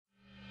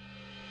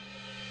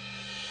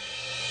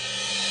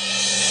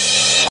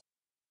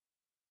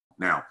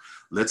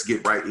let's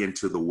get right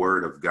into the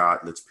Word of God.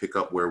 Let's pick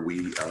up where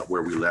we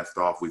left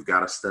off. We've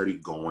got a study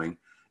going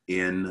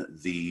in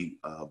the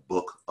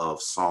book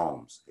of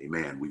Psalms.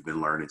 Amen. We've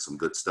been learning some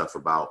good stuff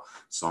about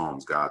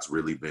Psalms. God's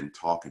really been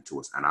talking to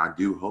us. And I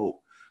do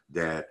hope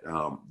that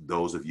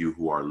those of you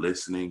who are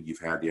listening, you've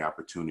had the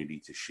opportunity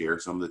to share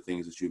some of the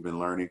things that you've been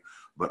learning,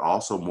 but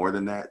also more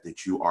than that,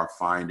 that you are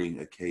finding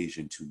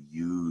occasion to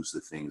use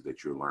the things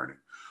that you're learning.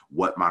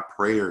 What my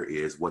prayer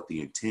is, what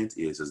the intent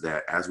is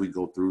that as we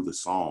go through the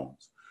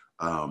Psalms,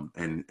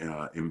 and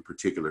in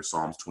particular,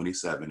 Psalms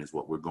 27 is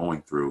what we're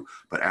going through.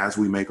 But as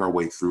we make our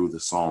way through the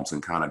Psalms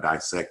and kind of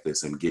dissect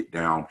this and get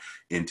down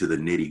into the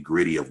nitty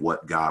gritty of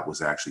what God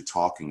was actually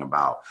talking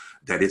about,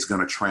 that it's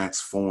going to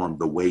transform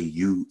the way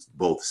you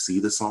both see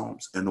the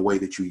Psalms and the way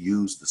that you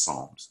use the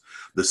Psalms.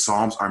 The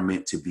Psalms are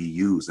meant to be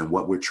used. And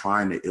what we're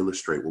trying to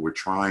illustrate, what we're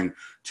trying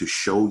to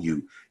show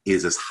you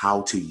is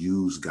how to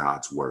use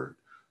God's word.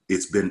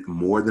 It's been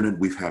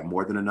we've had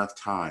more than enough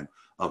time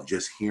of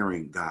just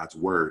hearing God's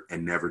word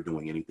and never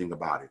doing anything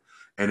about it.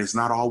 And it's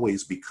not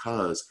always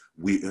because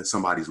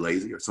somebody's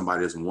lazy or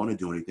somebody doesn't want to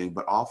do anything,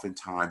 but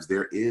oftentimes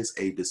there is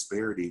a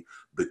disparity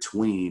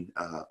between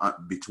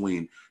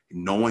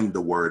knowing the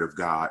word of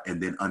God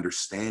and then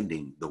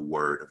understanding the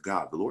word of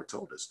God. The Lord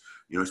told us,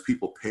 as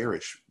people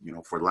perish,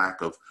 for lack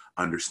of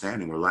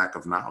understanding or lack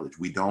of knowledge.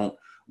 We don't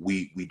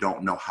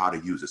know how to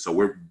use it. So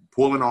we're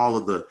pulling all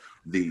of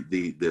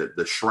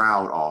the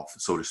shroud off,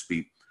 so to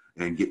speak,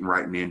 and getting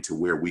right into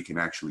where we can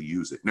actually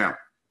use it. Now,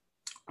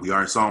 we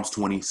are in Psalms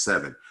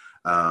 27.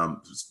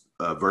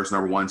 Verse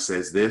number 1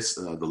 says this,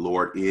 the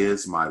Lord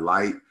is my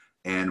light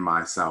and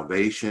my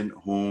salvation.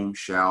 Whom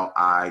shall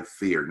I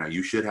fear? Now,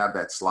 you should have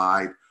that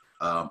slide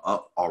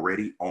up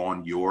already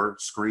on your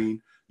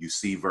screen. You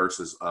see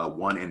verses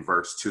 1 and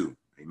verse 2.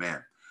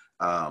 Amen.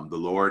 The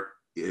Lord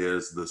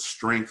is the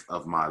strength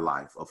of my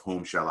life. Of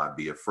whom shall I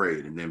be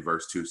afraid? And then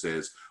verse 2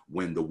 says,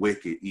 when the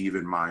wicked,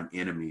 even mine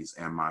enemies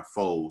and my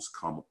foes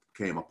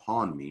came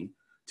upon me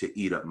to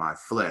eat up my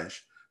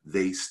flesh,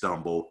 they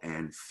stumble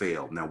and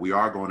fail. Now we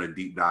are going to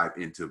deep dive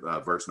into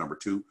verse number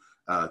 2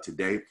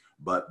 today.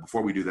 But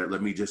before we do that,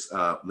 let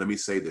me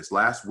say this.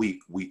 Last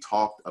week we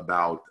talked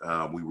about,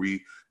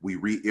 we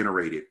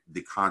reiterated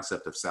the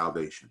concept of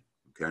salvation.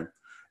 Okay.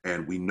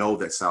 And we know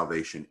that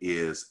salvation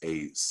is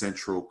a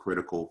central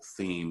critical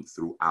theme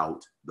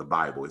throughout the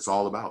Bible. It's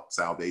all about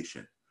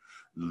salvation.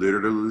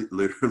 Literally,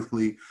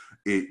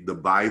 the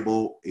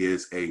Bible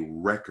is a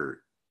record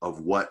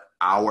of what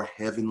our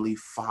Heavenly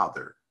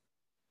Father,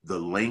 the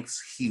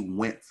lengths he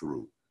went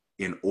through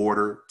in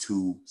order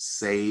to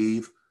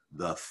save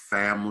the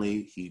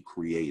family he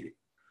created.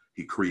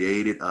 He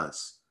created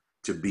us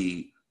to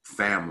be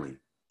family,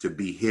 to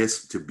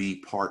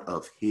be part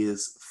of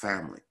his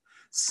family.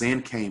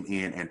 Sin came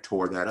in and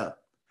tore that up.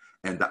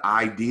 And the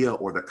idea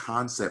or the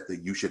concept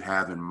that you should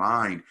have in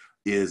mind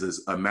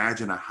is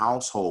imagine a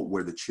household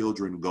where the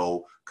children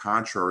go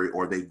contrary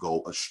or they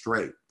go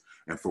astray.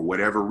 And for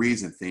whatever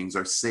reason, things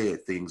are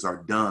said, things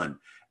are done,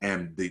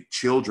 and the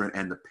children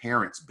and the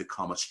parents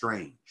become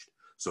estranged.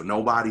 So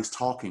nobody's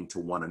talking to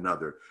one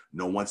another.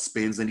 No one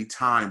spends any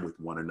time with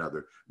one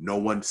another. No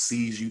one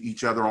sees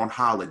each other on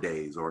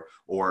holidays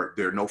or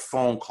there are no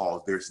phone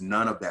calls. There's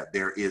none of that.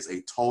 There is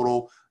a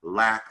total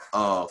lack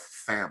of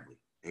family.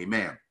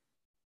 Amen.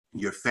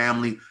 Your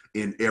family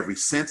in every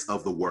sense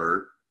of the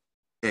word,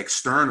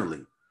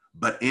 externally,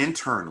 but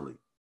internally,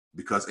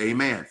 because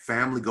amen,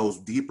 family goes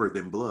deeper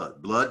than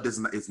blood. Blood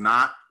is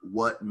not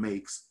what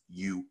makes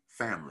you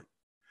family.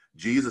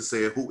 Jesus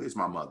said, who is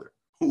my mother?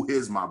 Who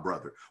is my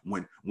brother?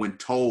 When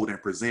told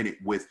and presented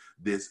with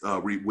this,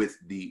 with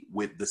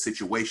the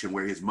situation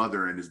where his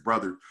mother and his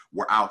brother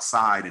were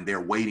outside and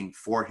they're waiting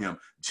for him,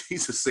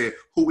 Jesus said,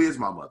 who is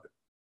my mother?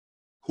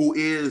 Who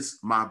is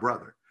my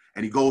brother?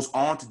 And he goes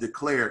on to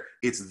declare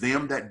it's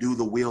them that do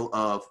the will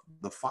of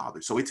the Father.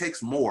 So it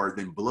takes more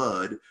than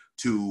blood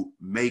to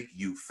make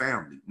you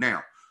family.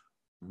 Now,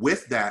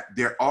 with that,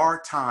 there are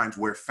times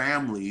where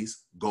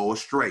families go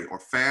astray or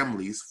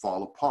families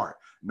fall apart.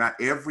 Not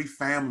every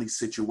family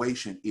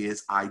situation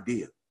is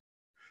ideal.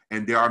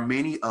 And there are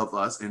many of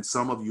us, and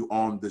some of you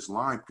on this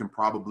line can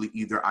probably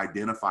either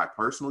identify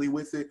personally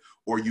with it,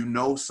 or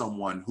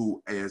someone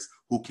who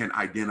can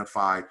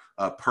identify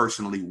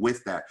personally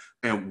with that,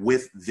 and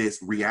with this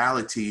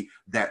reality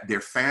that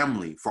their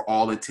family, for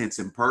all intents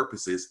and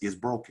purposes, is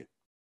broken.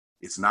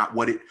 It's not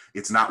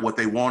what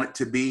they want it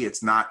to be.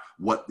 It's not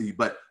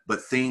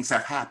but things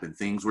have happened.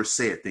 Things were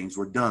said, things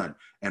were done.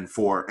 And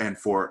for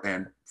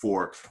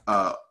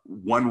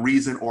one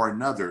reason or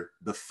another,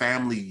 the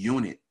family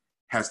unit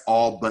has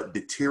all but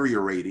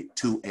deteriorated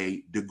to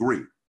a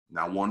degree.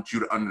 Now I want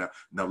you to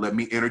now let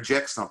me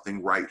interject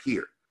something right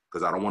here,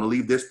 because I don't want to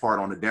leave this part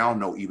on the down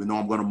note, even though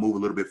I'm going to move a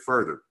little bit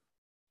further.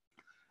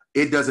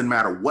 It doesn't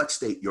matter what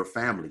state your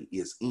family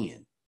is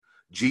in.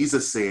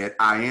 Jesus said,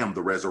 I am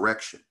the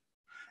resurrection.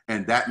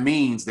 And that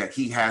means that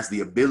he has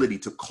the ability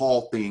to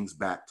call things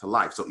back to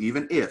life. So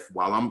even if,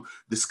 while I'm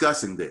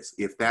discussing this,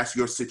 if that's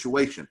your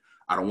situation,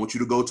 I don't want you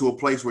to go to a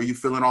place where you're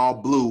feeling all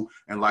blue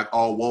and like,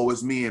 oh, woe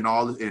is me and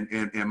all,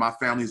 and my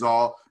family's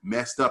all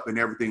messed up and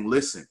everything.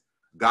 Listen,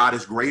 God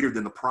is greater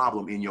than the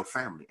problem in your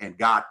family, and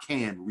God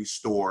can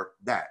restore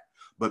that.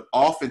 But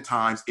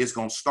oftentimes it's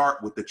going to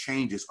start with the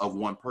changes of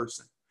one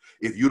person.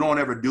 If you don't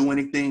ever do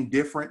anything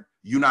different,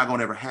 you're not going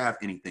to ever have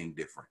anything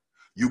different.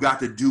 You got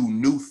to do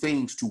new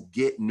things to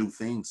get new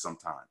things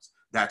sometimes.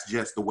 That's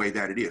just the way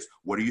that it is.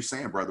 What are you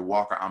saying, Brother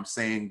Walker? I'm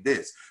saying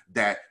this,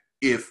 that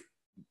if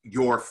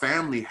your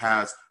family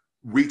has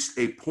reached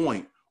a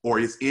point or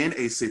is in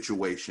a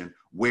situation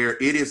where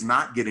it is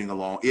not getting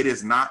along, it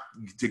is not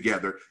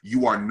together,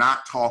 you are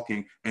not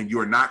talking and you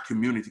are not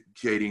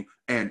communicating,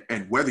 and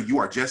whether you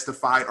are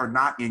justified or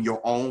not in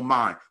your own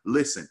mind,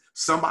 listen,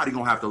 somebody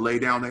gonna have to lay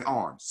down their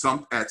arms.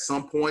 At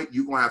some point,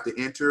 you're gonna have to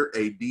enter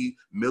a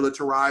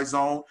demilitarized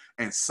zone,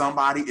 and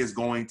somebody is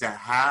going to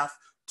have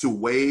to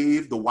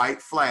wave the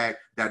white flag.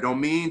 That don't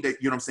mean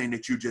that, you know what I'm saying,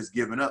 that you're just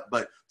giving up,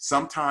 but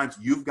sometimes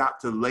you've got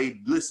to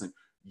listen,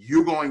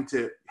 you're going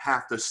to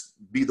have to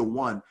be the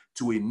one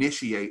to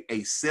initiate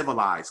a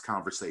civilized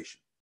conversation.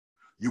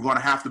 You're going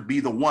to have to be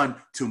the one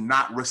to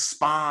not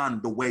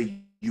respond the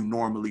way you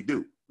normally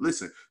do.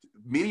 Listen,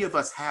 many of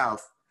us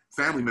have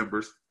family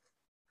members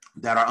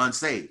that are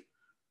unsaved.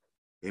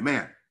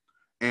 Amen.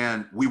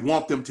 And we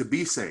want them to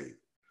be saved.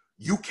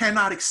 You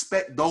cannot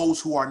expect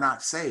those who are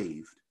not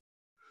saved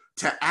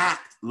to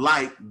act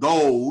like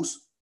those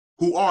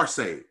who are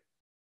saved.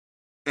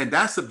 And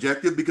that's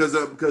subjective because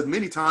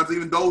many times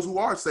even those who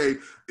are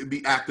saved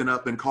be acting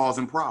up and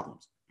causing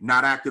problems,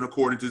 not acting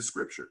according to the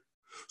scripture.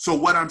 So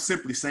what I'm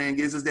simply saying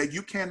is that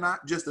you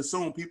cannot just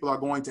assume people are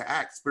going to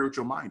act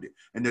spiritual minded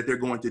and that they're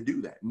going to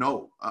do that.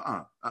 No,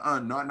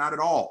 not at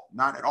all.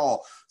 Not at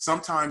all.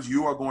 Sometimes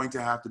you are going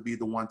to have to be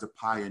the one to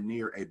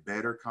pioneer a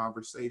better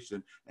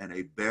conversation and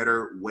a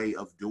better way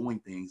of doing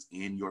things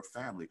in your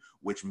family,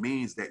 which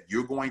means that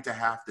you're going to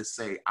have to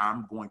say,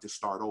 I'm going to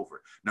start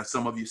over. Now,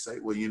 some of you say,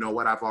 well, you know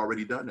what? I've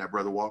already done that,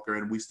 Brother Walker,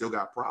 and we still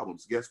got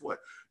problems. Guess what?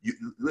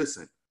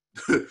 Listen,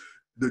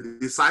 the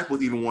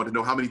disciples even wanted to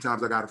know how many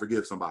times I got to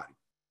forgive somebody,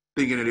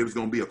 thinking that it was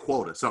going to be a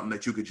quota, something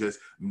that you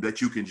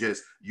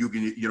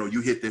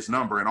hit this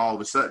number and all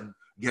of a sudden,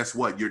 guess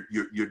what?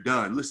 You're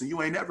done. Listen,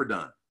 you ain't never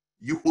done.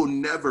 You will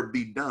never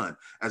be done.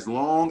 As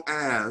long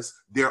as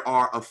there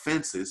are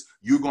offenses,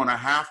 you're going to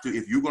have to,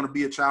 if you're going to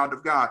be a child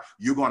of God,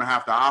 you're going to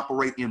have to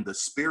operate in the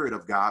Spirit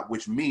of God,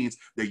 which means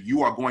that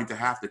you are going to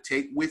have to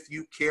take with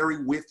you,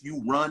 carry with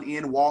you, run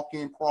in, walk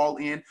in, crawl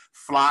in,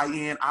 fly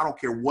in. I don't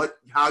care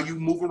how you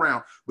move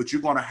around, but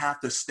you're going to have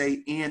to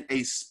stay in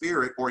a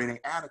spirit or in an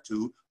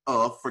attitude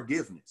of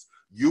forgiveness.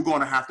 You're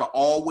going to have to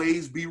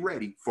always be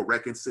ready for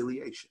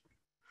reconciliation.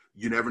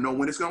 You never know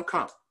when it's going to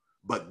come,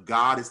 but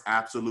God is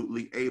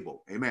absolutely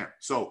able. Amen.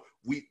 So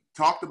we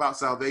talked about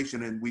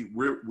salvation, and we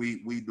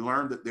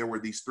learned that there were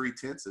these three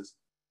tenses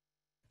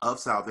of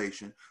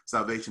salvation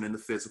in the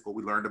physical.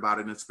 We learned about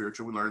it in the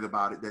spiritual. We learned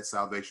about it that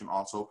salvation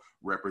also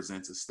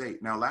represents a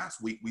state. Now,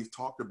 last week we've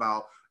talked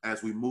about,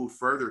 as we move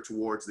further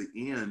towards the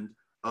end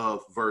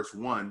of verse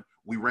 1,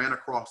 we ran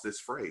across this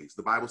phrase.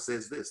 The Bible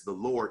says this: the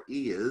Lord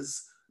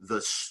is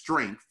the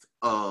strength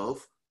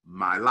of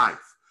my life.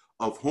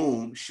 Of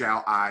whom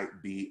shall I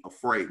be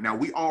afraid? Now,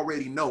 we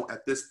already know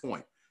at this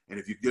point, and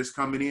if you're just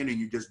coming in and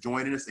you're just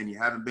joining us and you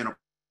haven't been a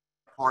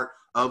part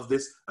of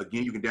this,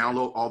 again, you can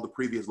download all the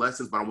previous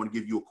lessons, but I want to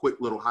give you a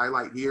quick little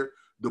highlight here.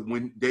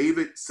 When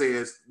David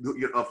says,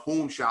 of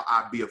whom shall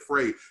I be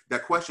afraid?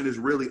 That question is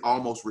really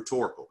almost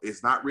rhetorical.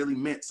 It's not really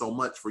meant so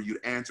much for you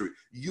to answer it.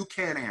 You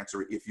can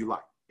answer it if you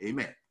like.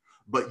 Amen.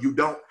 But you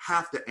don't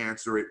have to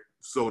answer it,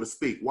 so to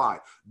speak. Why?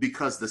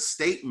 Because the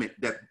statement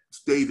that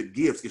David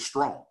gives is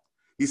strong.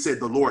 He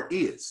said, the Lord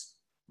is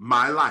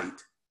my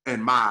light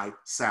and my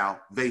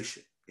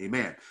salvation.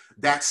 Amen.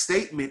 That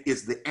statement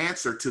is the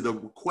answer to the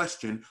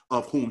question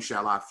of whom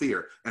shall I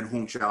fear and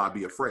whom shall I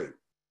be afraid?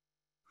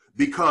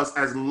 Because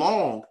as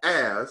long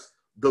as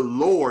the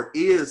Lord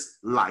is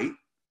light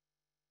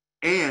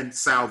and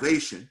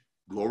salvation,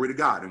 glory to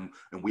God.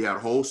 And we had a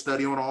whole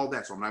study on all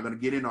that, so I'm not going to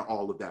get into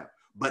all of that.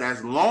 But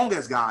as long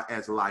as God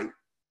as light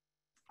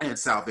and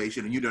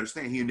salvation, and you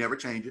understand, he never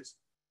changes.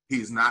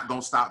 He's not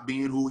going to stop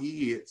being who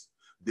he is.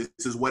 This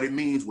is what it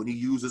means when he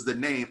uses the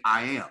name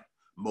I am.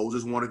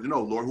 Moses wanted to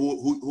know, Lord,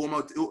 who am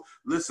I?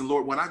 Listen,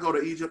 Lord, when I go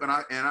to Egypt and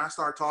I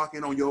start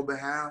talking on your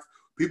behalf,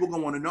 people are going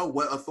to want to know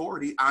what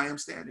authority I am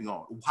standing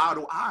on. How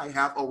do I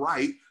have a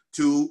right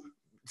to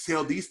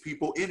tell these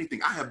people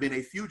anything? I have been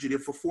a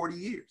fugitive for 40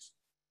 years.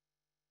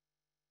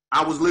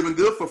 I was living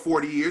good for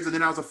 40 years, and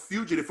then I was a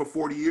fugitive for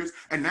 40 years,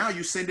 and now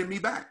you're sending me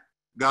back.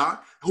 God,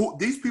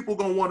 these people are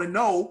going to want to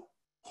know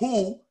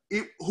who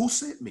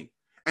sent me.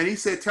 And he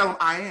said, tell them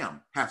I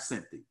have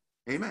sent thee.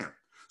 Amen.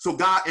 So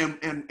God,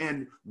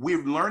 and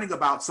we're learning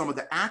about some of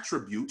the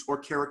attributes or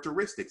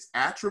characteristics.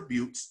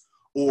 Attributes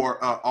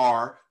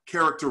are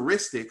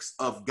characteristics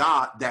of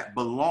God that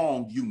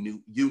belong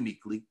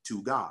uniquely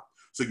to God.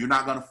 So you're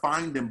not going to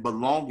find them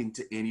belonging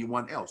to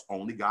anyone else.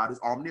 Only God is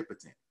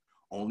omnipotent.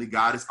 Only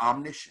God is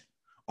omniscient.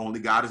 Only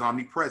God is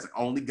omnipresent.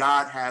 Only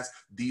God has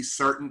these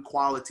certain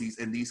qualities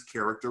and these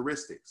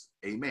characteristics.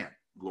 Amen.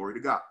 Glory to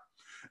God.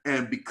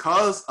 And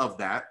because of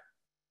that,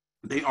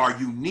 they are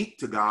unique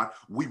to God.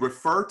 We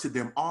refer to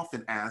them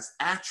often as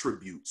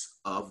attributes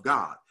of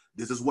God.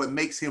 This is what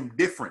makes him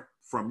different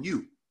from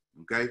you.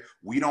 Okay.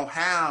 We don't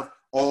have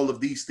all of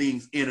these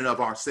things in and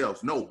of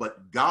ourselves. No,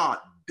 but God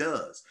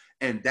does.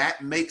 And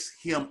that makes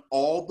him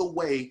all the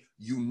way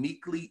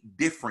uniquely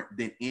different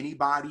than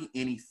anybody,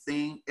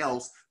 anything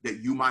else that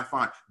you might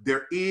find.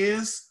 There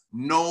is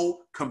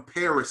no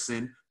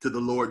comparison to the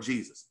Lord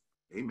Jesus.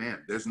 Amen.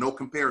 There's no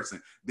comparison.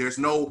 There's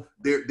no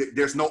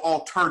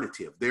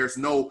alternative. There's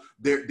no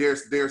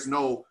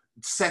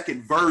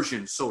second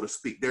version, so to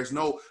speak.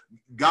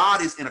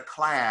 God is in a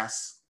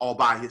class all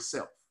by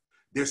himself.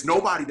 There's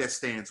nobody that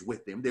stands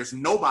with him. There's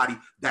nobody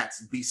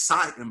that's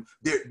beside him.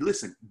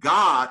 Listen,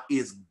 God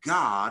is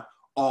God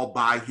all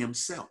by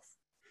himself.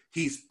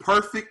 He's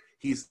perfect.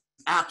 He's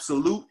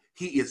absolute.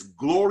 He is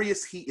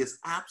glorious. He is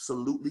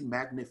absolutely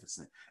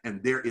magnificent.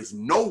 And there is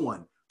no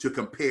one to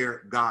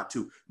compare God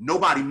to.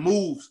 Nobody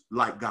moves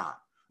like God.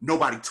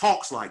 Nobody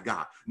talks like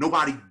God.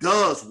 Nobody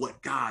does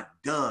what God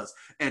does.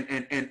 And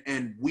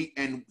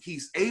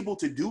he's able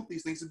to do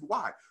these things.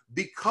 Why?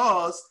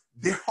 Because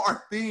there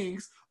are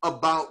things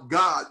about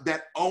God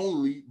that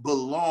only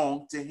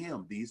belong to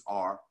him. These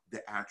are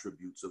the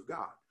attributes of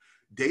God.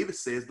 David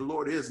says, the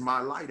Lord is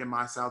my light and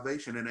my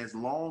salvation. And as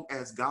long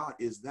as God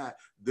is that,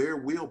 there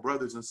will,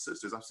 brothers and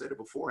sisters, I've said it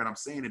before and I'm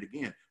saying it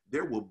again,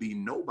 there will be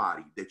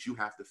nobody that you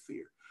have to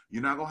fear.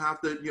 You're not going to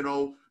have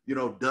to,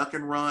 duck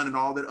and run and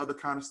all that other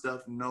kind of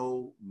stuff.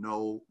 No,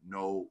 no,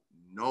 no,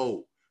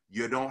 no.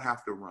 You don't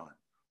have to run.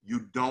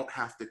 You don't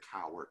have to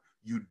cower.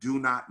 You do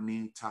not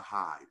need to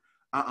hide.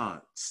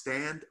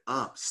 Stand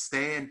up,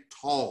 stand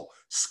tall,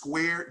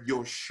 square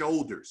your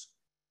shoulders.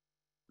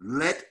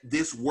 Let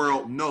this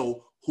world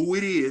know who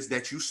it is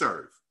that you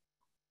serve.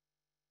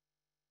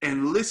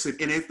 And listen,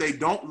 and if they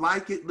don't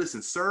like it,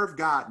 listen, serve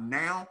God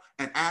now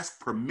and ask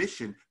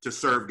permission to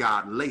serve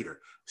God later.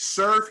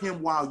 Serve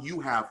him while you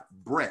have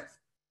breath.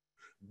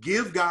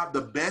 Give God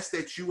the best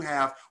that you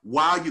have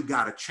while you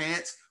got a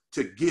chance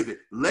to give it.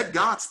 Let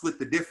God split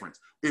the difference.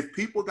 If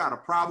people got a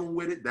problem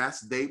with it,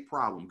 that's their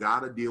problem.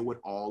 God will deal with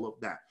all of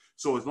that.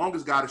 So as long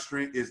as God's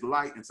strength is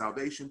light and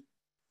salvation,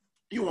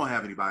 you won't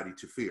have anybody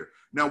to fear.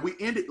 Now, we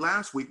ended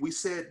last week. We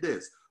said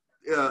this.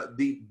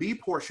 The B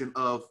portion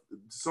of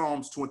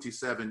Psalms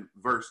 27,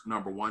 verse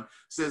number 1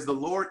 says, the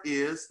Lord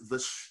is the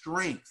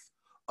strength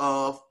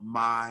of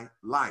my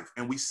life.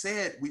 And we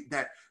said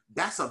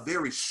that's a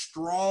very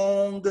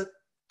strong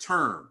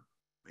term.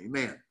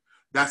 Amen.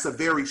 That's a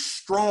very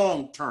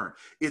strong term.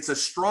 It's a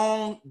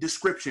strong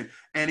description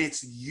and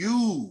it's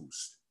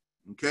used.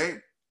 Okay.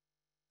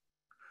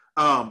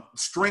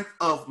 Strength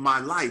of my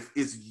life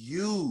is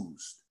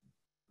used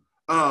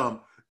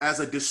as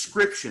a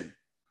description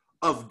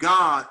of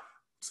God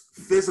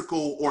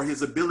physical or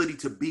his ability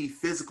to be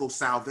physical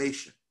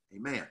salvation.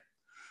 Amen.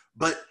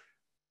 But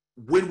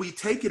when we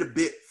take it a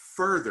bit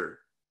further,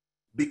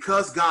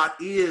 because God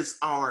is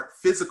our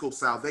physical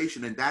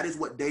salvation, and that is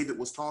what David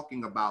was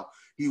talking about.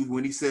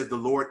 When he said, the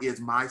Lord is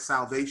my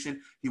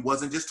salvation, he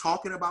wasn't just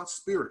talking about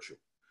spiritual,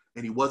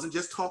 and he wasn't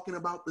just talking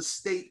about the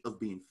state of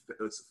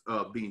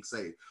being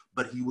saved,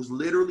 but he was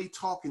literally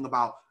talking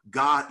about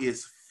God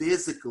is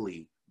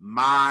physically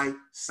my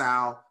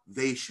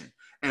salvation.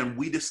 And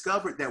we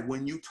discovered that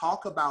when you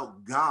talk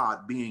about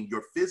God being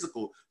your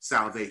physical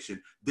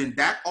salvation, then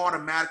that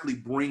automatically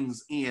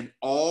brings in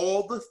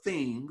all the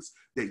things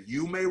that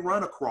you may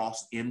run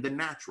across in the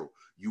natural.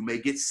 You may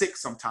get sick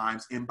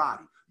sometimes in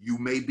body. You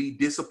may be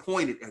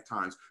disappointed at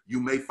times. You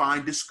may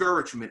find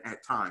discouragement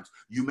at times.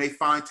 You may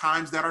find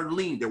times that are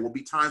lean. There will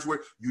be times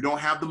where you don't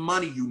have the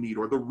money you need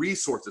or the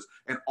resources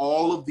and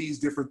all of these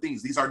different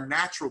things. These are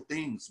natural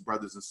things,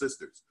 brothers and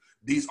sisters.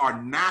 These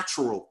are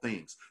natural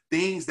things,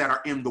 things that are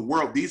in the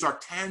world. These are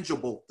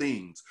tangible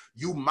things.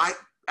 You might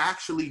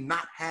actually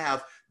not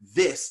have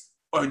this,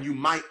 or you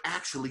might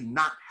actually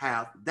not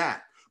have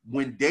that.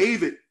 When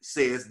David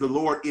says the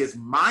Lord is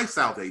my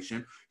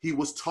salvation, he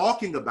was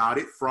talking about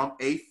it from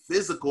a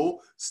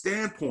physical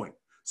standpoint.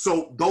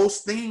 So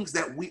those things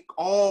that we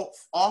all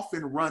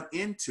often run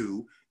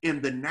into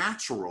in the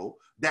natural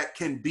that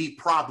can be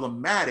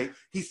problematic,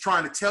 he's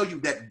trying to tell you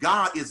that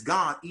God is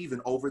God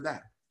even over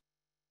that.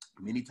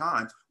 Many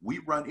times we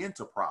run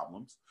into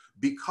problems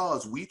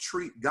because we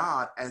treat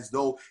God as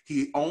though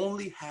he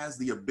only has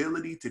the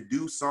ability to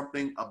do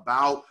something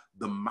about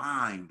the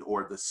mind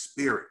or the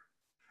spirit.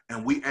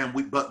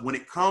 But when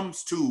it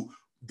comes to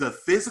the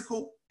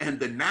physical and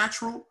the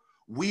natural,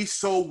 we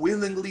so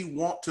willingly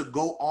want to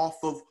go off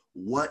of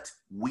what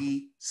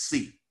we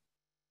see.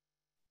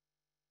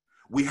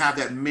 We have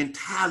that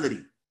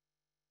mentality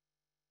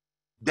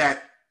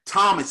that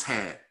Thomas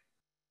had.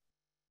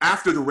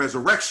 After the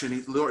resurrection,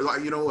 he's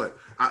like, you know what?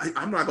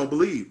 I'm not going to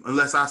believe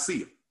unless I see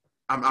it.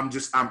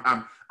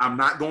 I'm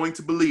not going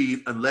to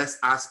believe unless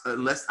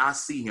I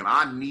see him.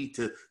 I need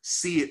to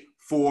see it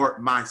for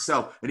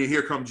myself. And then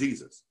here comes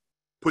Jesus.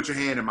 Put your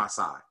hand in my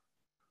side.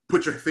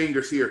 Put your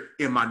fingers here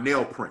in my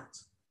nail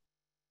prints.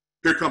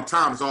 Here come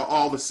Thomas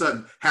all of a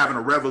sudden having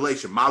a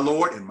revelation. My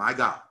Lord and my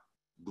God.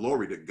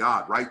 Glory to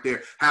God right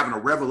there, having a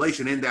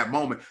revelation in that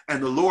moment.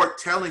 And the Lord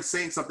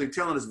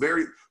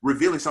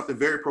revealing something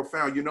very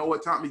profound. You know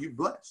what, Tommy? You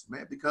blessed,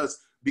 man, because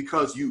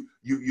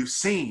you've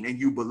seen and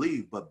you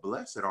believe, but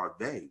blessed are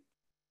they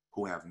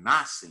who have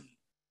not seen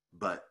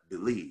but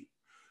believe.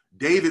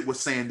 David was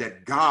saying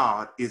that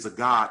God is a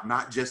God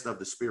not just of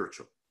the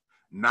spiritual,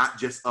 not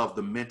just of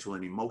the mental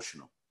and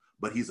emotional,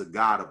 but he's a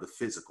God of the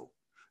physical.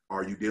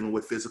 Are you dealing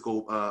with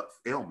physical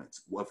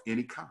ailments of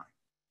any kind?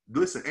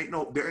 Listen,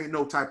 there ain't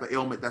no type of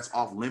ailment that's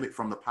off limit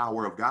from the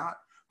power of God.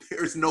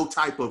 There's no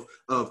type of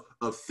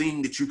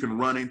thing that you can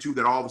run into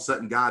that all of a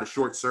sudden God is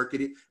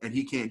short-circuited and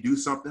he can't do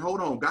something. Hold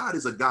on. God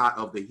is a God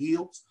of the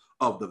hills,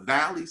 of the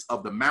valleys,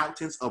 of the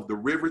mountains, of the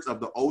rivers, of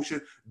the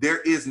ocean.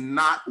 There is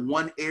not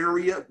one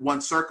area,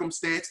 one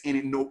circumstance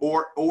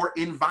or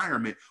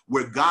environment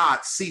where God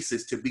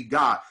ceases to be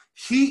God.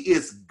 He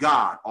is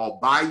God all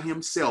by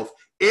himself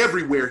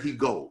everywhere he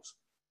goes.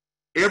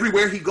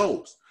 Everywhere he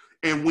goes.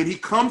 And when he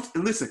comes,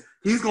 and listen,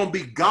 he's going to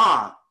be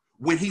God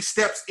when he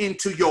steps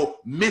into your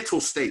mental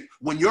state,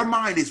 when your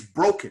mind is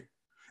broken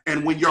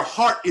and when your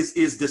heart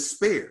is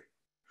despair.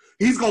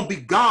 He's going to be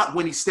God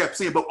when he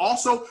steps in, but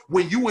also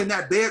when you're in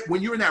that bed,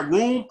 when you're in that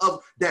room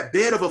of that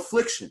bed of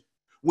affliction,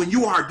 when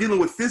you are dealing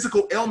with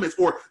physical ailments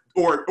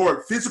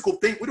or physical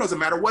things, it doesn't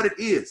matter what it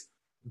is,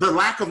 the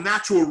lack of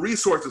natural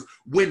resources,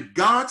 when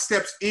God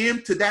steps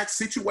into that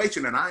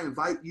situation, and I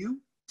invite you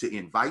to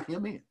invite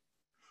him in.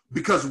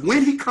 Because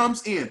when he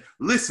comes in,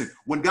 listen,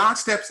 when God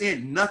steps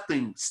in,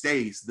 nothing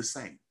stays the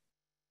same.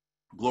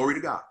 Glory to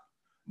God.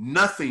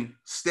 Nothing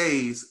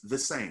stays the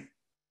same.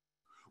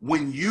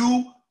 When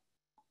you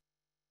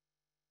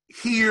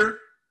hear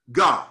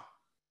God,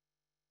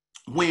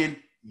 when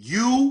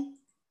you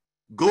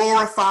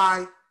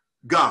glorify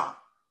God,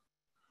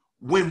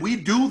 when we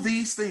do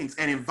these things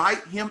and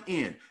invite him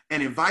in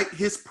and invite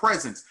his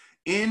presence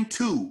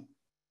into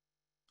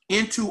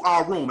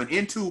our room and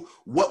into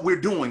what we're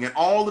doing and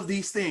all of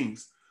these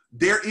things,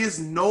 there is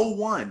no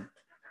one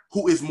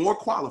who is more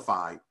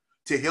qualified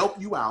to help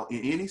you out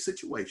in any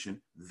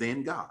situation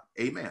than God.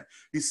 Amen.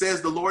 He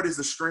says the Lord is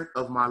the strength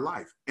of my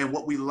life. And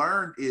what we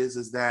learned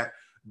is that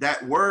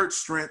word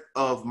strength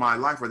of my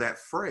life, or that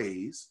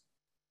phrase,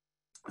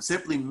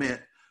 simply meant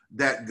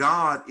that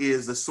God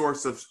is the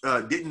source of,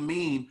 didn't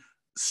mean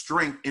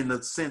strength in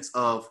the sense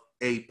of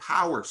a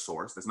power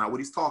source. That's not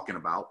what he's talking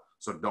about.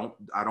 So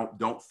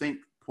don't think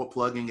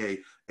plugging a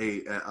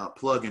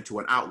plug into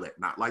an outlet,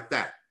 not like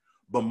that,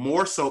 but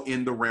more so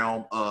in the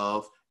realm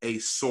of a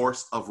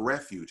source of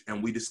refuge.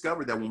 And we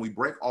discovered that when we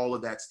break all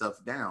of that stuff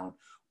down,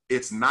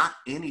 it's not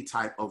any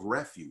type of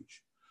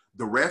refuge.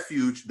 The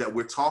refuge that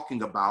we're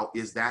talking about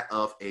is that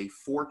of a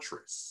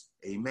fortress.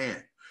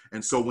 Amen.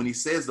 And so when he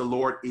says the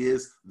Lord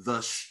is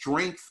the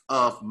strength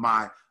of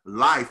my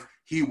life,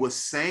 he was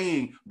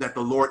saying that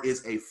the Lord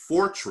is a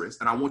fortress.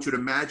 And I want you to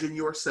imagine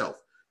yourself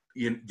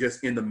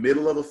just in the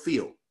middle of a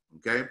field.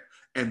 Okay.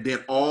 And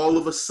then all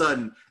of a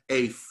sudden,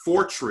 a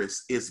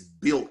fortress is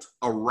built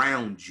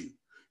around you.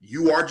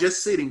 You are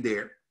just sitting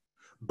there,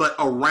 but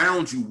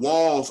around you,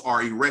 walls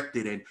are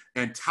erected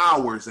and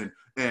towers and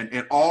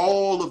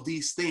all of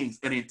these things.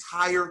 An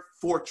entire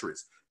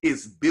fortress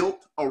is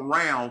built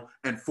around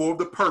and for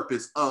the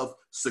purpose of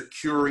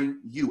securing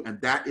you. And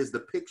that is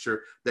the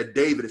picture that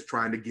David is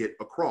trying to get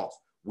across.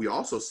 We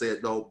also said,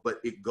 though, but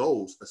it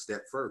goes a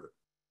step further.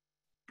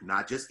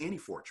 Not just any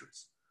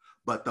fortress.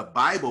 But the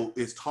Bible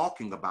is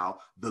talking about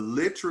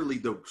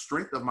the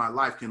strength of my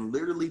life can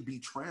literally be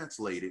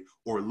translated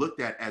or looked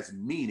at as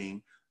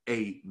meaning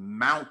a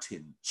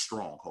mountain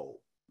stronghold.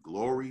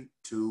 Glory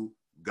to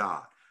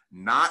God.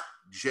 Not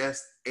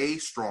just a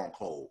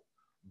stronghold,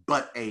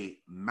 but a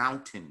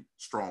mountain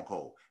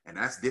stronghold. And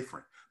that's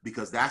different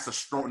because that's a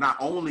strong, not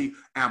only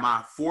am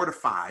I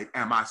fortified,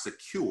 am I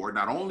secure?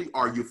 Not only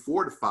are you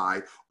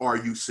fortified, are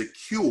you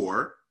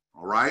secure?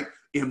 All right.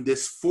 In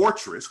this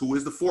fortress, who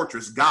is the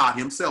fortress? God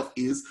himself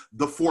is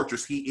the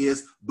fortress. He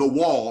is the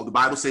wall. The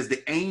Bible says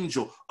the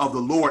angel of the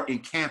Lord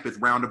encampeth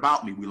round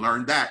about me. We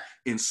learned that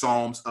in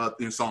Psalms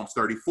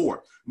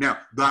 34. Now,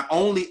 not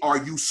only are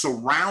you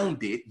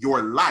surrounded,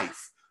 your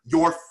life,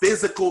 your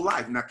physical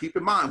life. Now, keep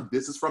in mind,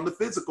 this is from the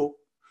physical.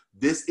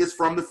 This is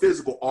from the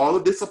physical. All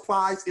of this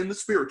applies in the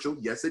spiritual.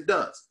 Yes, it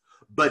does.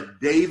 But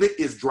David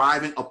is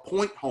driving a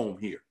point home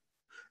here.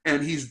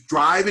 And he's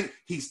driving,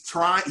 he's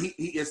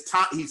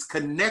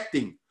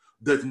connecting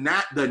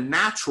the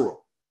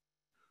natural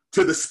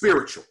to the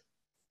spiritual.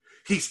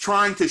 He's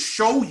trying to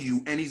show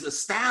you and he's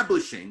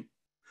establishing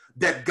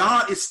that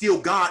God is still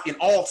God in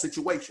all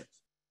situations.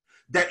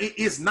 That it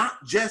is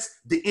not just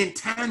the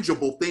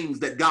intangible things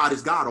that God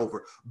is God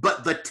over,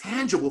 but the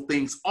tangible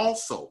things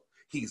also,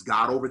 he's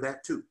God over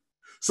that too.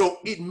 So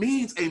it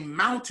means a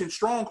mountain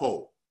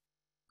stronghold.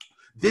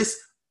 This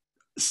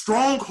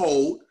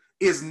stronghold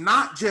is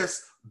not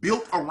just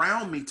built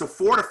around me to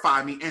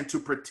fortify me and to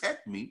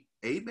protect me.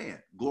 Amen.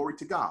 Glory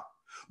to God.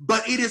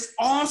 But it is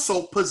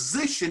also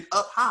positioned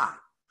up high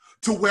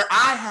to where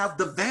I have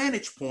the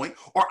vantage point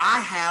or I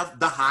have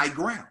the high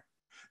ground.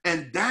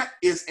 And that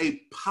is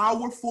a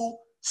powerful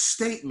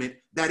statement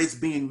that is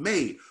being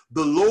made.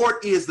 The Lord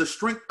is the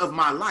strength of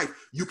my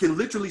life. You can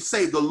literally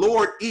say the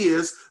Lord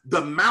is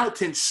the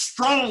mountain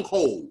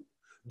stronghold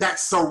that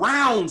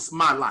surrounds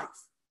my life,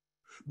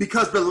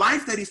 because the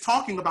life that he's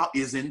talking about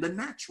is in the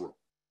natural.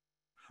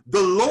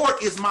 The Lord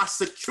is my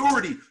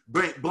security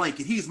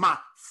blanket. He's my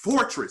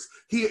fortress.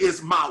 He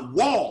is my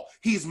wall.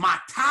 He's my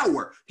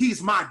tower.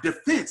 He's my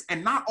defense.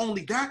 And not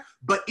only that,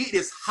 but it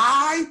is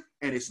high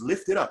and it's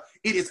lifted up.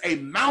 It is a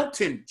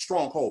mountain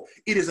stronghold.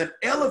 It is an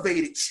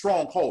elevated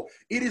stronghold.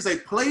 It is a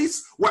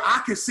place where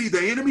I can see the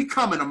enemy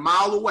coming a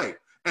mile away.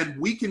 And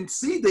we can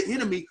see the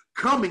enemy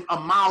coming a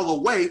mile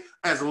away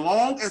as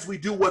long as we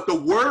do what the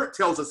word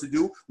tells us to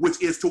do,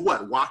 which is to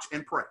what? Watch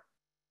and pray.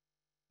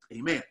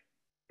 Amen.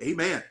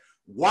 Amen.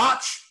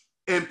 Watch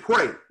and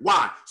pray.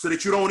 Why? So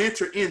that you don't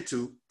enter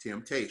into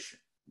temptation.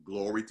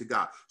 Glory to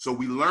God. So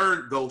we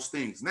learn those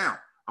things. Now,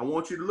 I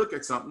want you to look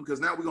at something, because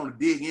now we're going to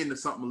dig into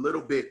something a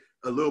little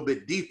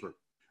bit deeper.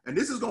 And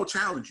this is going to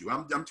challenge you.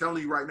 I'm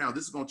telling you right now,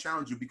 this is going to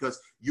challenge you, because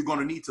you're going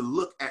to need to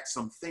look at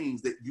some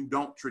things that you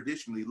don't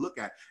traditionally look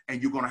at.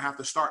 And you're going to have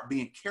to start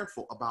being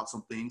careful about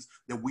some things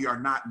that we are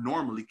not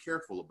normally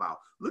careful about.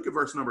 Look at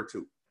verse number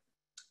 2.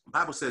 The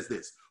Bible says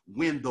this: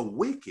 when the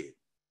wicked,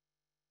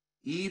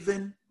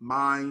 even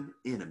mine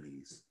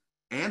enemies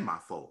and my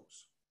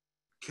foes,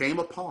 came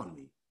upon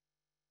me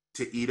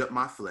to eat up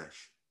my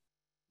flesh,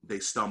 they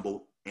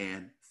stumbled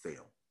and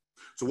fell.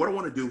 So what I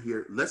want to do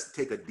here, let's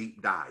take a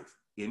deep dive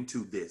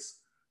into this,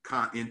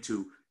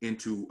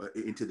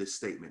 into this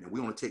statement. And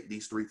we're going to take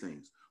these three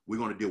things. We're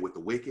going to deal with the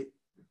wicked,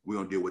 we're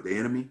going to deal with the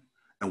enemy,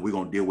 and we're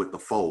going to deal with the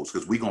foes,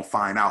 because we're going to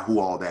find out who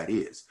all that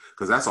is.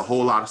 Because that's a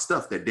whole lot of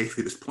stuff that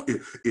David is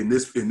playing in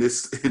this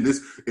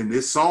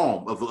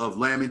psalm of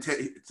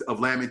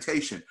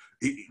lamentation.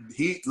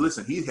 He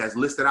has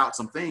listed out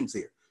some things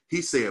here.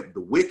 He said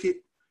the wicked,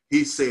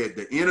 he said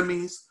the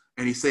enemies,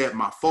 and he said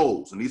my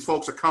foes. And these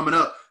folks are coming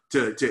up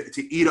to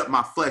eat up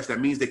my flesh.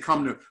 That means they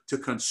come to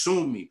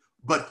consume me.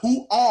 But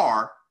who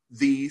are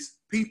these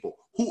people?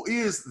 Who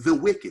is the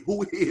wicked?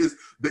 Who is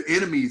the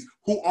enemies?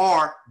 Who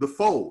are the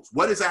foes?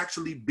 What is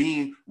actually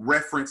being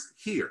referenced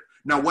here?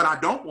 Now, what I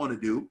don't want to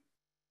do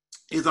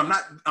is I'm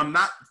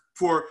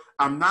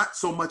not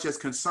so much as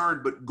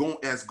concerned, but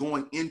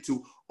going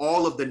into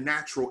all of the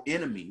natural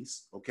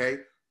enemies, okay,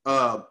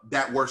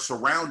 that were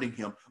surrounding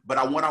him.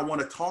 But what I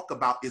want to talk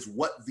about is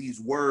what these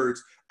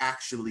words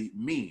actually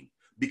mean,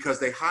 because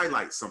they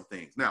highlight some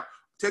things. Now,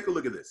 take a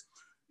look at this.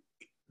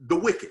 The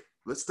wicked.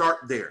 Let's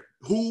start there.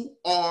 Who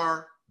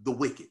are the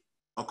wicked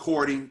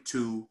according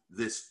to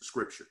this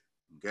scripture?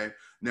 Okay.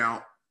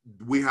 Now,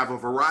 we have a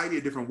variety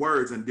of different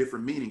words and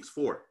different meanings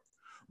for it,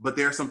 but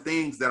there are some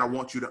things that I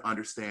want you to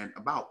understand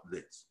about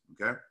this.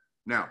 Okay.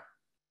 Now,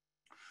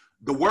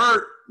 the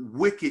word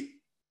wicked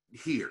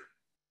here,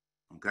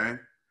 okay,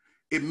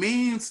 it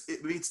means,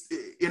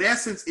 in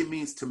essence, it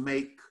means to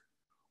make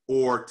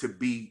or to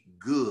be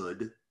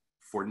good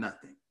for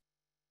nothing.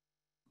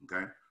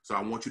 Okay. So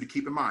I want you to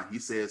keep in mind, he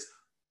says,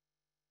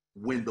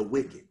 when the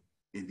wicked,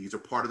 and these are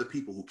part of the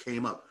people who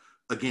came up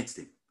against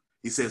him.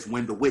 He says,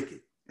 when the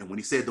wicked. And when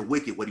he said the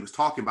wicked, what he was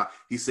talking about,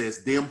 he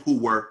says them who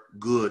were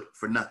good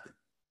for nothing.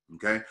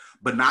 Okay.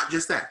 But not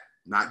just that,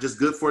 not just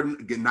good for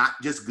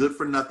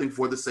nothing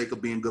for the sake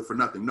of being good for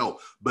nothing. No,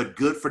 but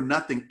good for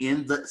nothing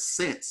in the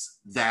sense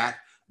that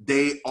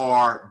they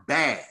are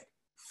bad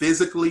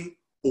physically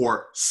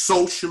or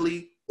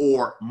socially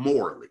or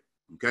morally.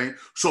 Okay.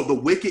 So the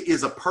wicked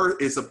is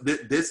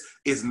this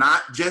is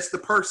not just the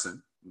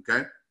person.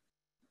 Okay.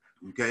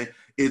 Okay,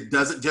 it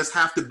doesn't just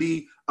have to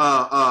be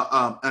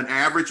an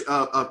average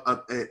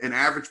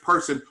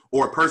person,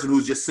 or a person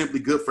who's just simply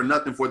good for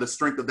nothing for the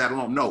strength of that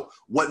alone. No,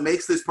 what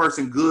makes this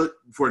person good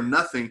for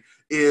nothing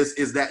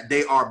is that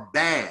they are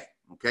bad.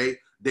 Okay,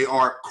 they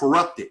are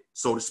corrupted,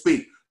 so to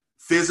speak,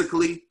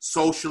 physically,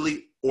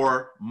 socially,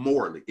 or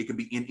morally. It can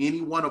be in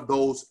any one of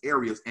those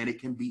areas, and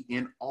it can be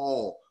in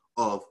all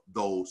of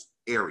those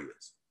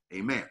areas.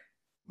 Amen.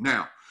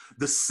 Now,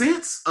 the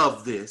sense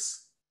of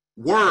this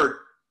word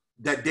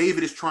that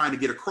David is trying to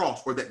get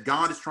across, or that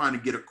God is trying to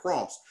get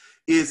across,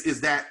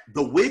 is that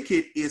the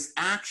wicked is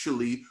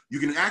actually, you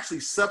can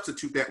actually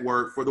substitute that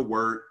word for the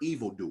word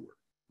evildoer.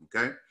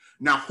 Okay.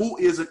 Now, who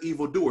is an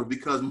evildoer?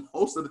 Because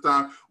most of the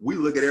time we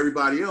look at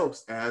everybody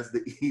else as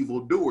the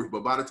evildoers,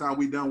 but by the time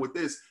we're done with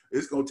this,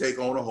 it's going to take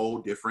on a whole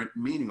different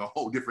meaning, a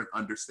whole different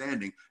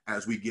understanding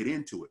as we get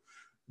into it.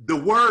 The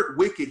word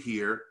wicked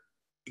here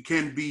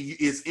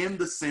is in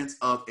the sense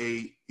of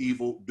a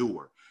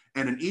evildoer.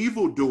 And an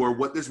evildoer,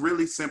 what this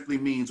really simply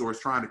means, or is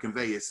trying to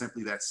convey, is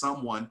simply that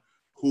someone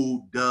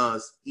who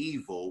does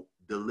evil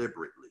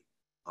deliberately.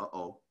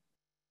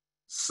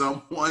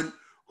 Someone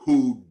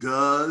who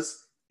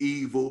does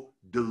evil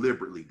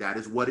deliberately. That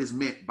is what is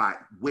meant by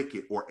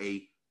wicked or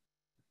a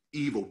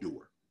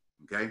evildoer.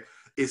 Okay.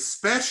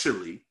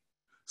 especially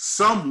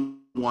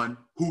someone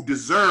who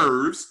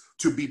deserves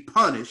to be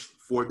punished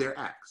for their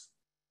acts.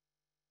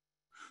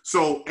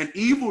 So an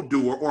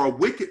evildoer or a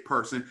wicked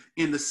person,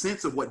 in the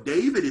sense of what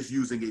David is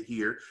using it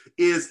here,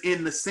 is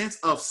in the sense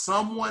of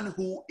someone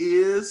who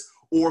is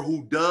or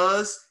who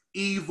does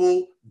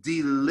evil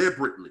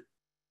deliberately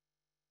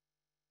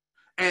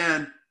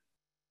and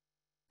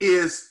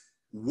is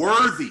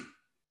worthy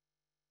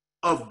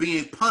of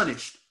being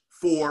punished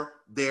for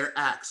their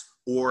acts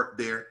or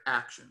their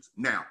actions.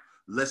 Now,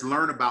 let's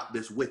learn about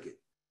this wicked,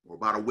 or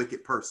about a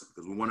wicked person,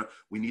 because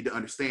we need to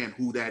understand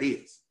who that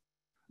is.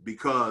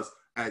 Because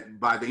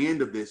by the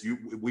end of this,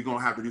 we're going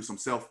to have to do some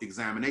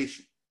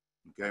self-examination.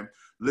 Okay,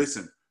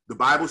 listen. The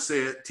Bible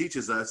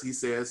teaches us. He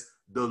says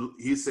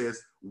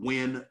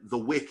when the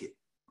wicked.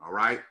 All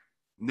right.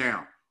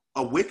 Now,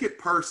 a wicked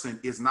person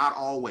is not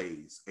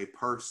always a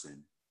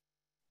person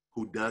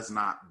who does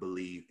not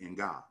believe in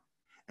God,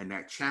 and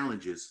that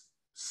challenges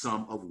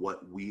some of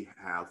what we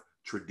have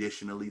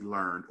traditionally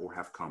learned or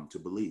have come to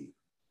believe.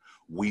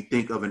 We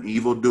think of an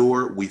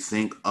evildoer. We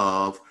think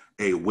of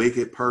a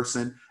wicked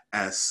person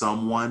as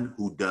someone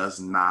who does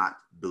not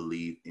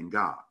believe in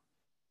God,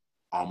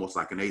 almost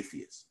like an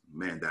atheist.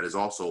 Man, that is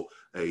also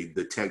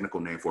the technical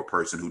name for a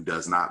person who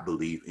does not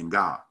believe in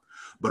God.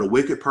 But a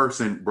wicked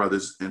person,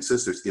 brothers and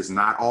sisters, is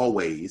not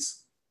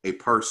always a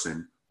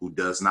person who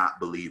does not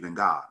believe in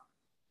God,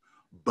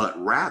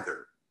 but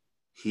rather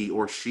he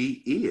or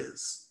she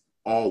is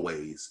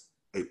always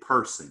a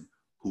person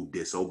who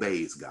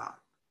disobeys God.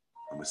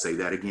 I'm going to say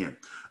that again.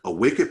 A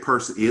wicked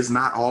person is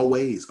not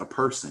always a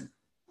person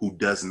who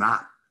does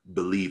not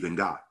believe in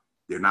God.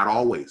 They're not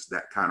always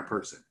that kind of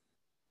person,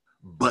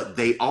 but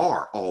they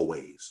are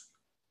always,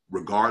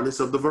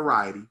 regardless of the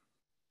variety,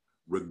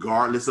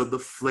 regardless of the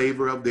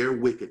flavor of their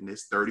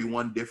wickedness,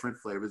 31 different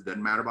flavors,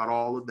 doesn't matter about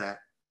all of that.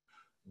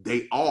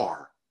 They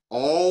are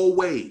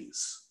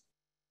always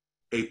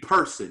a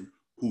person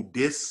who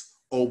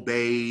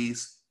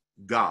disobeys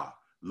God.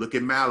 Look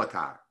at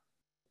Malachi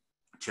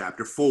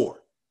chapter 4,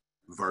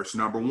 verse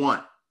number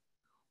 1.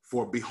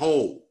 For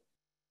behold,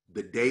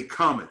 the day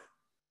cometh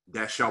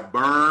that shall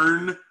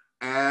burn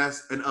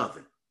as an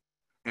oven,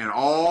 and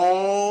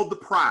all the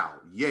proud,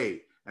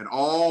 yea, and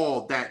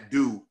all that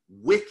do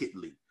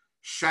wickedly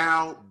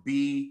shall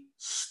be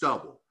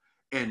stubble.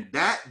 And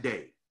that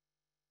day,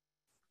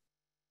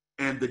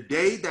 and the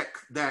day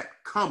that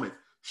cometh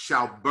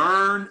shall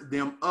burn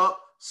them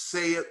up,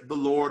 saith the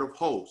Lord of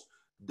hosts,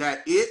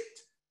 that it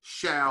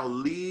shall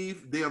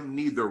leave them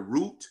neither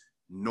root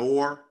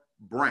nor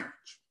branch.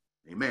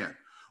 Amen.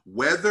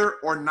 Whether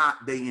or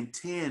not they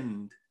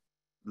intend,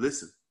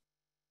 listen,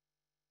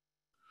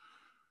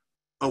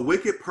 a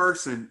wicked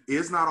person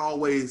is not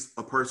always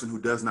a person who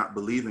does not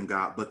believe in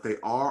God, but they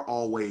are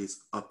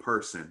always a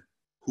person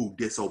who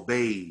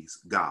disobeys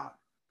God,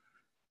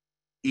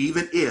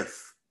 even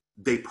if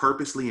they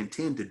purposely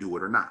intend to do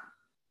it or not.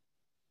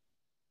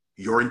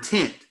 Your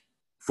intent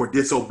for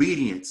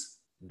disobedience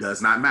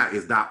does not matter.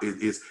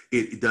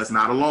 It does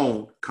not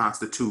alone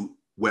constitute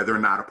whether or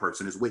not a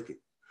person is wicked.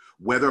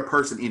 Whether a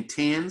person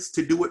intends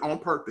to do it on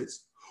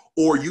purpose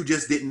or you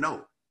just didn't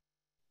know,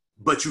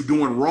 but you're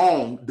doing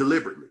wrong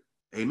deliberately.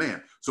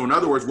 Amen. So in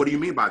other words, what do you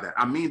mean by that?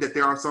 I mean that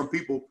there are some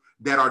people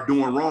that are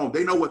doing wrong.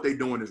 They know what they're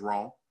doing is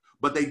wrong,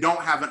 but they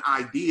don't have an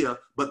idea.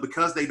 But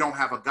because they don't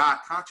have a God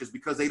conscience,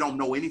 because they don't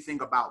know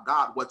anything about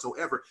God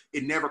whatsoever,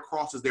 it never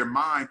crosses their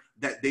mind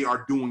that they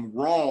are doing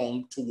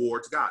wrong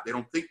towards God. They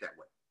don't think that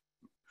way.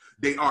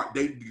 They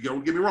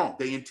don't get me wrong.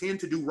 They intend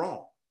to do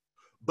wrong,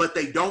 but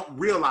they don't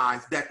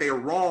realize that their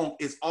wrong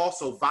is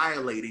also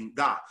violating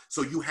God.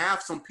 So you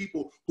have some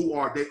people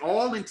they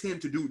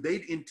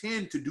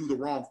intend to do the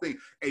wrong thing.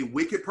 A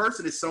wicked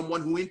person is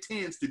someone who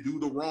intends to do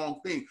the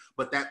wrong thing,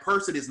 but that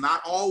person is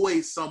not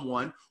always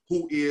someone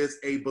who is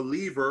a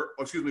believer,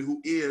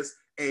 who is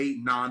a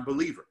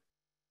non-believer.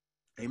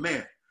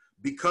 Amen.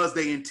 Because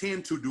they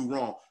intend to do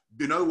wrong.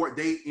 In other words,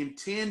 they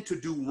intend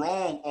to do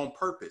wrong on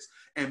purpose.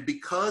 And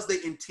because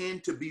they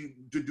intend to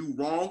do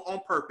wrong on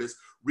purpose,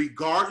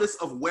 regardless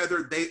of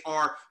whether they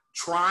are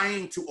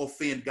trying to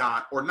offend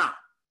God or not,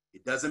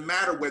 it doesn't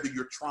matter whether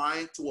you're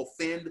trying to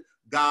offend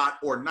God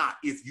or not.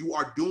 If you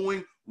are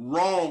doing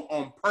wrong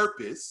on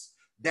purpose,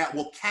 that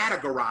will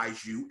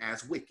categorize you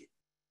as wicked.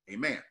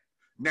 Amen.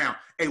 Now,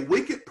 a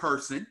wicked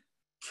person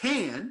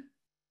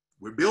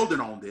we're building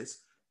on this,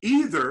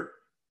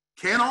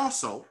 can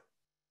also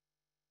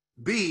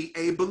be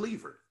a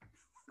believer.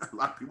 A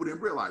lot of people didn't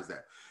realize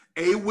that.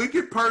 A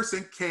wicked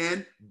person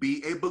can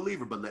be a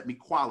believer, but let me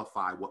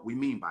qualify what we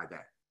mean by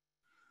that.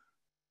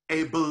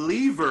 A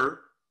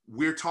believer,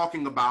 we're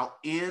talking about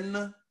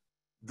in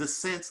the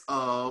sense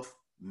of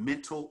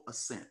mental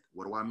assent.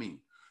 What do I mean?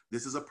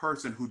 This is a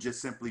person who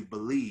just simply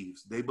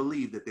believes. They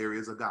believe that there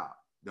is a God.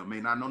 They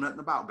may not know nothing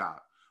about God,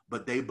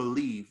 but they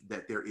believe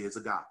that there is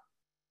a God.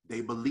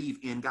 They believe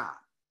in God.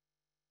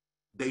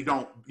 They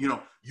don't,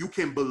 you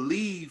can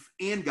believe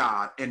in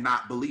God and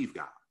not believe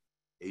God.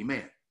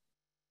 Amen.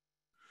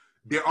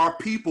 There are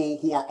people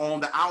who are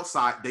on the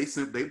outside.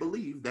 They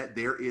believe that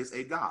there is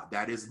a God.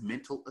 That is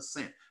mental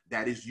assent.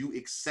 That is you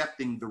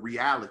accepting the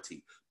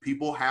reality.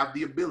 People have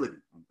the ability.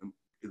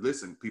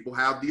 Listen, people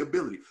have the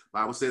ability.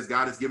 Bible says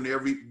God has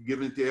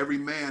given to every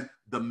man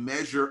the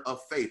measure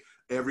of faith.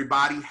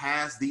 Everybody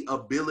has the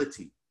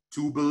ability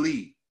to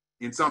believe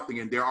in something.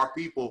 And there are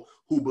people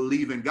who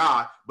believe in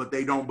God, but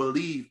they don't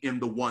believe in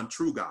the one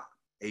true God.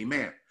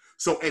 Amen.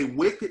 So a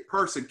wicked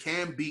person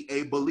can be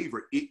a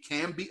believer. It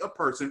can be a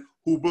person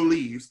who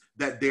believes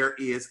that there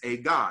is a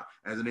God.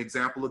 As an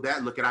example of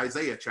that, look at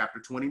Isaiah chapter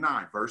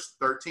 29, verse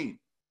 13.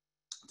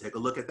 Take a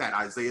look at that.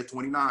 Isaiah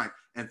 29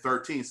 and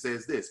 13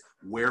 says this: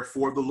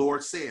 wherefore the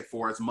Lord said,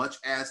 for as much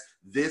as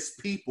this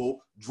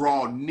people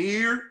draw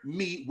near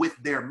me with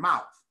their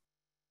mouth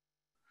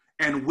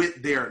and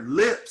with their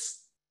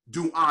lips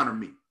do honor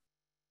me.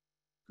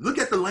 Look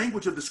at the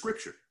language of the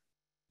scripture.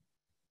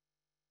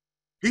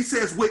 He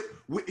says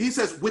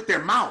with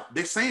their mouth,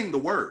 they're saying the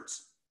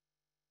words.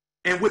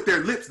 And with their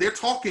lips, they're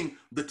talking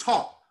the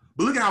talk.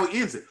 But look at how he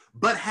ends it.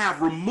 But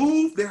have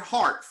removed their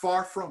heart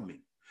far from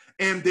me,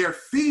 and their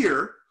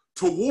fear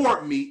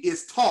toward me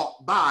is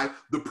taught by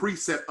the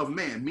precept of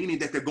man, meaning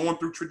that they're going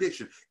through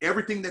tradition.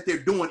 Everything that they're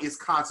doing is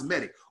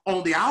cosmetic.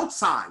 On the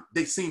outside,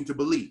 they seem to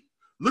believe.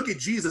 Look at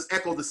Jesus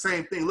echo the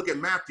same thing. Look at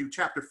Matthew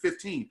chapter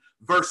 15,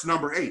 verse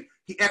number 8.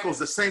 He echoes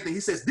the same thing. He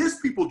says, this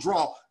people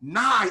draw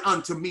nigh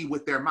unto me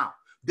with their mouth.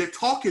 They're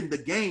talking the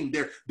game.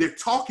 They're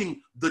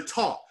talking the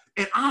talk,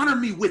 and honor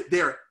me with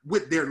their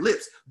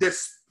lips. Their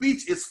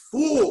speech is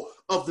full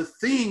of the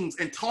things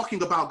and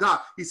talking about God.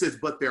 He says,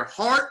 but their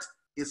heart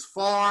is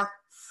far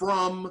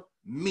from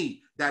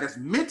me. That is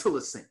mental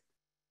assent.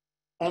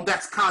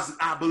 That's cosmic.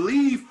 I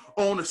believe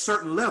on a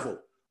certain level,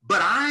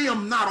 but I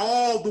am not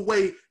all the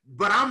way,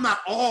 but I'm not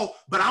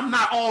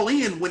all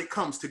in when it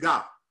comes to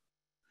God.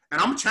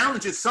 And I'm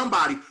challenging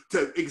somebody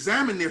to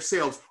examine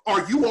themselves.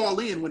 Are you all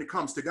in when it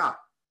comes to God?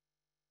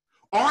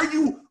 Are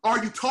you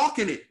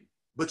talking it,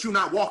 but you're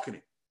not walking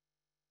it?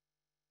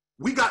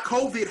 We got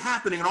COVID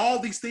happening and all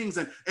these things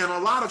and a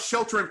lot of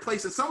shelter in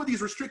place. And some of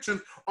these restrictions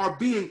are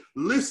being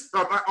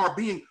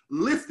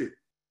lifted.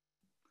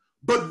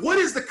 But what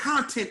is the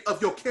content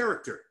of your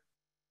character?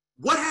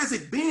 What has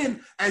it been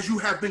as you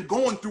have been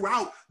going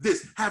throughout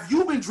this? Have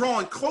you been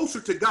drawing closer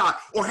to God,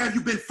 or have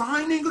you been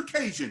finding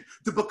occasion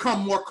to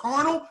become more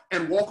carnal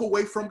and walk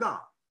away from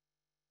God?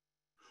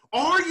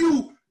 Are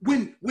you,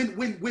 when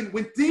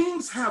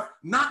things have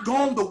not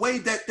gone the way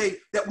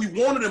that we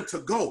wanted them to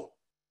go,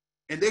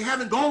 and they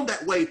haven't gone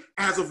that way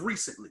as of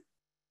recently,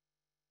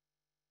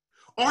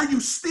 are you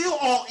still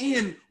all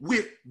in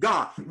with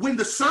God? When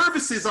the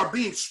services are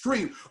being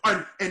streamed,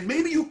 and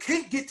maybe you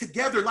can't get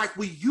together like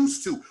we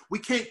used to, we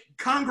can't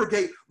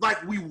congregate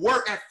like we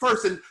were at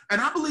first, and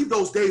I believe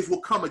those days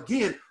will come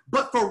again.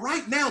 But for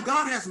right now,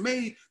 God has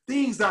made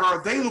things that are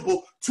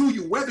available to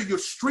you, whether you're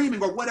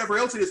streaming or whatever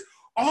else it is.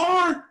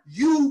 Are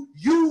you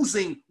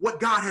using what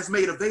God has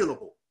made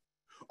available?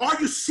 Are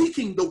you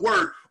seeking the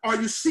word? Are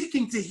you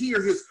seeking to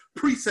hear his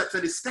precepts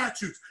and his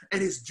statutes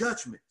and his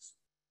judgments?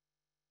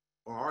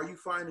 Or are you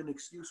finding an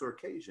excuse or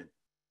occasion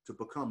to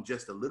become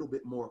just a little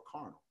bit more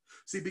carnal?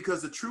 See,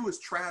 because the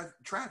truest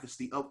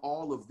travesty of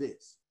all of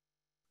this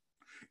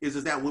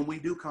is that when we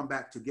do come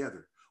back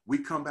together, we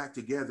come back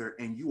together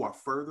and you are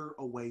further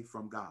away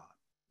from God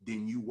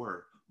than you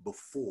were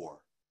before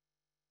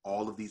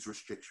all of these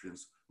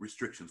restrictions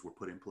were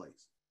put in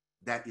place.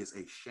 That is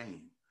a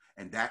shame.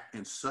 And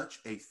such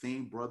a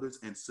thing, brothers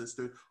and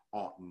sisters,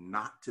 ought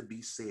not to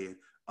be said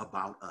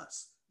about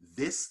us.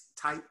 This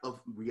type of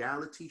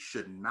reality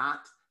should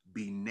not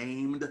be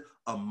named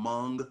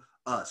among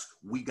us.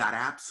 We got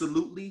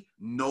absolutely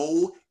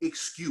no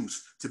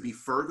excuse to be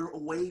further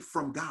away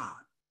from God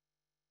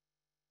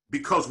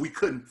because we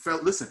couldn't.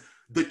 Listen,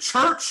 the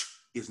church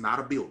is not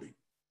a building,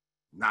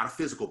 not a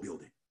physical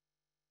building.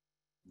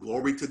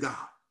 Glory to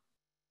God.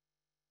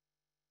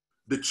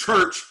 The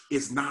church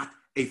is not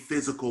a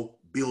physical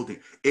building.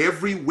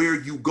 Everywhere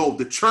you go,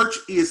 the church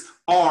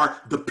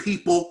are the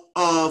people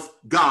of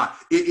God.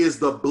 It is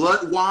the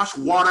blood-washed,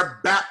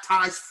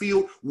 water-baptized,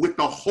 filled with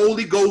the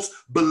Holy Ghost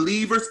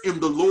believers in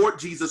the Lord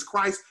Jesus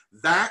Christ.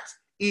 That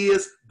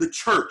is the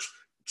church.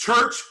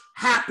 Church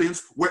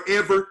happens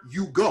wherever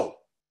you go.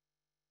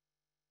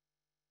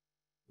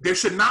 There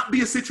should not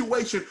be a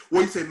situation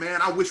where you say,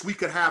 man, I wish we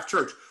could have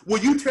church.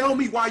 Well, you tell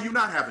me why you're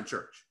not having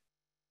church.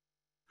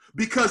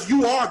 Because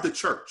you are the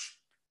church.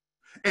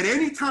 And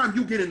anytime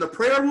you get in the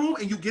prayer room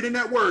and you get in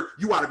that word,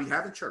 you ought to be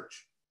having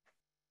church.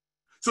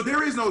 So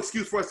there is no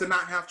excuse for us to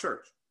not have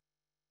church.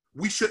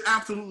 We should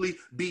absolutely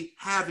be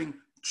having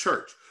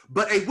church.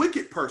 But a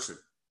wicked person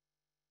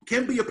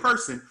can be a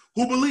person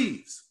who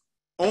believes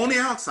on the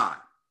outside,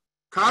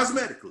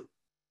 cosmetically,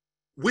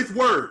 with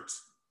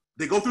words.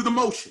 They go through the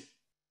motion.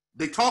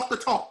 They talk the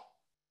talk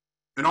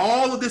and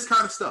all of this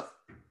kind of stuff.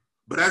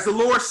 But as the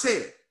Lord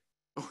said,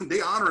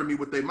 they honor me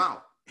with their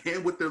mouth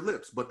and with their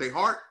lips, but their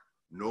heart,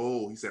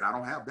 no, he said, I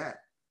don't have that.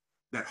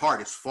 That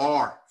heart is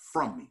far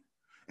from me.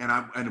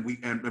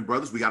 And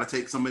brothers, we got to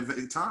take some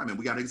time and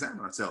we got to examine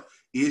ourselves.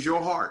 Is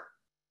your heart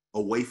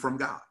away from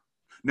God.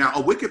 Now,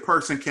 a wicked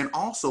person can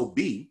also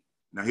be,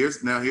 we're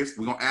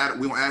gonna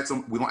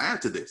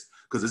add to this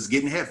because it's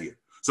getting heavier.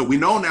 So we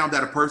know now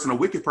that a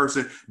wicked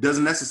person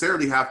doesn't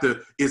necessarily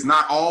is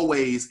not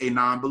always a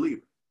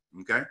non-believer.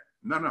 Okay?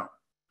 No.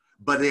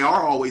 But they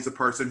are always a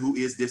person who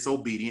is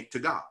disobedient to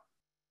God.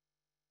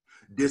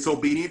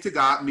 Disobedient to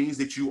God means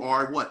that you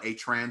are what? A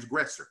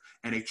transgressor.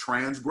 And a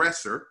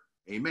transgressor,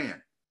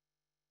 amen,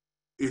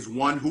 is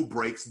one who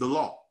breaks the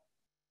law.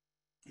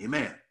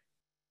 Amen.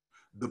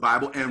 The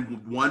Bible,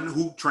 and one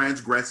who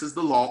transgresses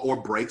the law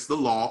or breaks the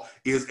law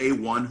is a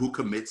one who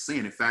commits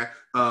sin. In fact,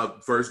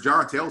 1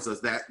 John tells us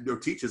that, or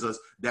teaches us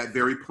that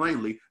very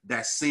plainly,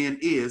 that sin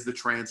is the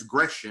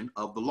transgression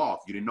of the law.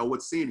 If you didn't know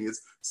what sin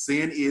is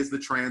the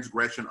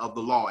transgression of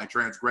the law. And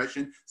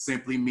transgression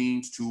simply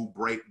means to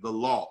break the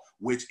law,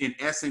 which in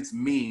essence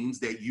means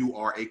that you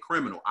are a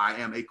criminal. I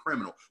am a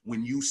criminal.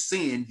 When you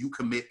sin, you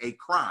commit a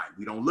crime.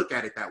 We don't look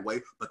at it that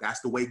way, but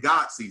that's the way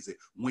God sees it.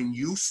 When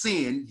you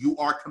sin, you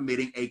are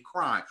committing a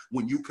crime.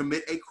 When you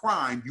commit a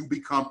crime, you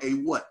become a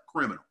what?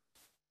 Criminal.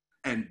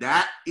 And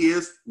that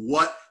is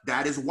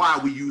why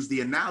we use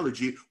the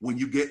analogy when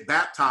you get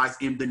baptized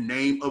in the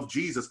name of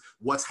Jesus.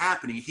 What's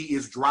happening? He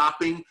is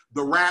dropping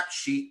the rap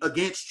sheet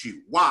against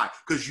you. Why?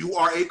 Because you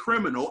are a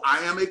criminal. I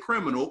am a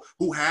criminal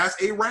who has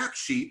a rap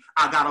sheet.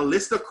 I got a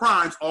list of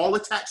crimes all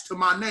attached to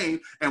my name.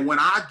 And when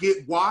I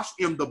get washed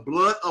in the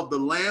blood of the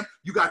Lamb,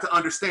 you got to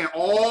understand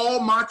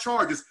all my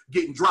charges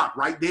getting dropped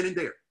right then and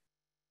there.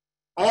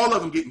 All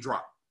of them getting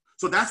dropped.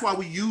 So that's why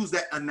we use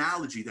that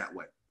analogy that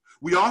way.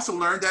 We also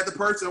learned that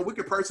a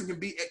wicked person can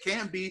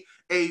be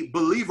a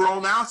believer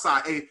on the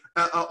outside,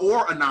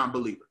 or a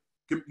non-believer,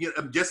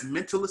 just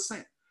mental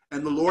assent.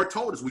 And the Lord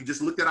told us, we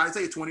just looked at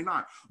Isaiah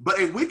 29. But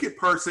a wicked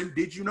person,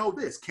 did you know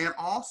this, can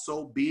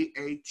also be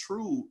a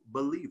true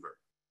believer.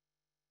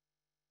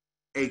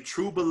 A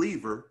true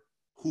believer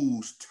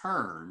who's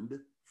turned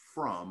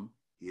from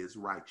his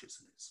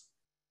righteousness.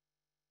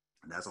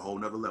 And that's a whole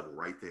nother level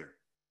right there.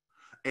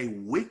 A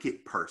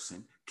wicked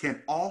person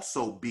can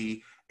also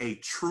be a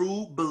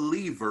true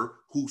believer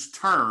who's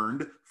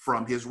turned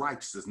from his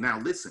righteousness. Now,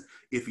 listen,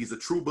 if he's a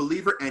true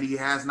believer and he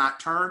has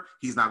not turned,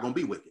 he's not going to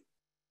be wicked.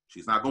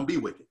 She's not going to be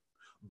wicked.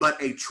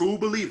 But a true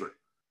believer,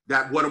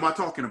 what am I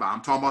talking about?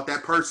 I'm talking about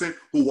that person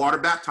who water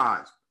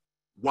baptized,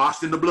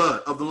 washed in the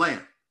blood of the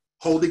Lamb,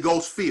 Holy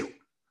Ghost filled.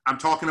 I'm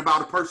talking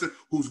about a person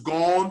who's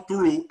gone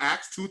through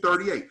Acts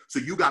 2:38. So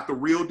you got the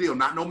real deal,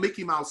 not no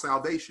Mickey Mouse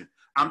salvation.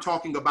 I'm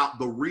talking about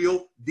the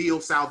real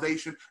deal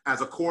salvation as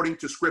according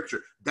to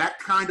Scripture. That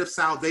kind of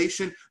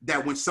salvation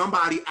that when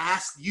somebody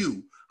asks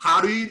you,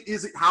 how do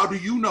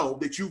you know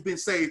that you've been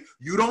saved?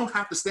 You don't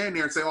have to stand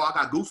there and say, oh, I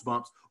got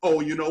goosebumps. Oh,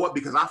 you know what?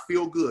 Because I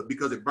feel good,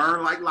 because it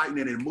burned like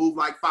lightning and it moved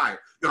like fire.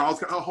 You know,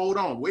 hold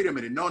on, wait a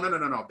minute. No.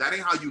 That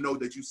ain't how you know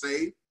that you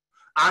saved.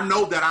 I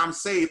know that I'm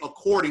saved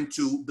according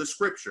to the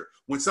Scripture.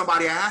 When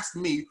somebody asks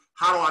me,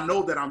 how do I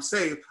know that I'm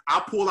saved?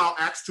 I pull out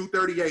Acts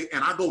 2:38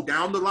 and I go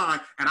down the line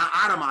and I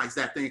itemize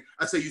that thing.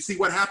 I say, you see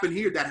what happened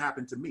here? That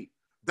happened to me.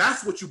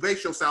 That's what you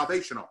base your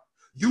salvation on.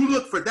 You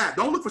look for that.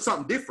 Don't look for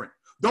something different.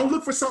 Don't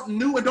look for something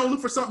new, and don't look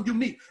for something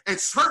unique. And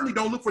certainly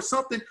don't look for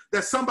something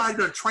that somebody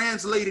done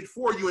translated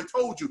for you and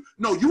told you.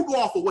 No, you go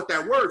off of what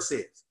that word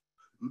says.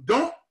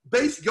 Don't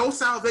base your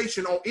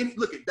salvation on any,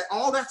 look at that.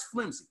 All that's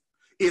flimsy.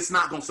 It's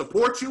not going to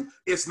support you.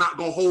 It's not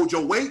going to hold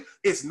your weight.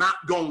 It's not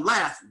going to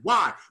last.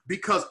 Why?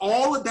 Because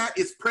all of that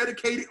is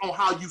predicated on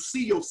how you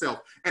see yourself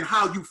and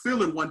how you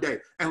feeling one day.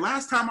 And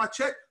last time I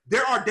checked,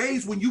 there are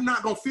days when you're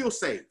not going to feel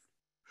saved.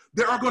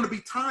 There are going to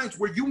be times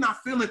where you're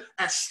not feeling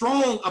as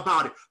strong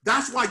about it.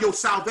 That's why your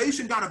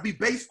salvation got to be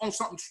based on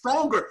something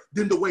stronger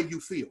than the way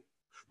you feel.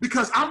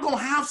 Because I'm going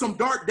to have some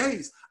dark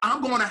days.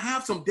 I'm going to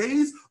have some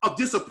days of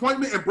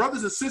disappointment. And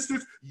brothers and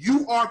sisters,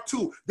 you are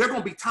too. There are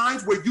going to be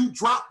times where you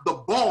drop the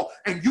ball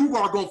and you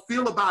are going to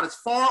feel about as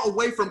far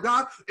away from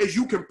God as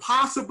you can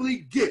possibly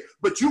get.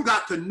 But you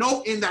got to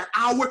know in that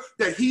hour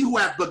that he who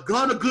has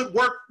begun a good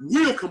work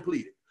will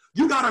complete it.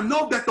 You got to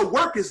know that the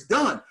work is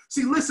done.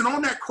 See, listen,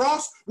 on that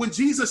cross, when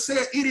Jesus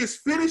said it is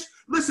finished,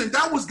 listen,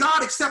 that was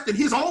God accepting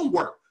his own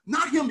work.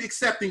 Not him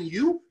accepting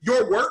you,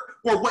 your work,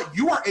 or what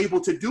you are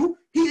able to do.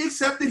 He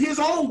accepted his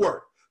own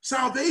work.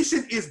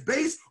 Salvation is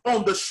based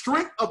on the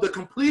strength of the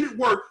completed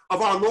work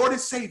of our Lord and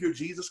Savior,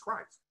 Jesus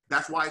Christ.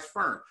 That's why it's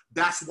firm.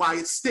 That's why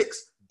it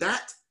sticks.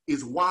 That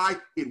is why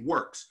it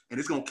works. And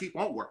it's going to keep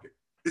on working.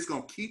 It's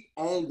going to keep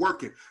on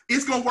working.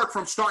 It's going to work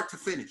from start to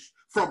finish,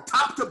 from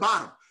top to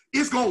bottom.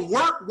 It's going to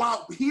work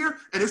while here,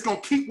 and it's going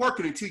to keep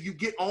working until you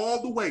get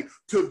all the way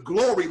to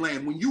glory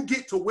land. When you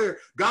get to where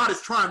God is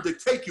trying to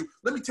take you,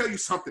 let me tell you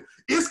something.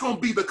 It's going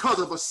to be because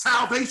of a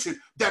salvation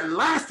that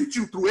lasted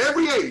you through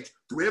every age,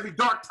 through every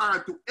dark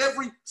time, through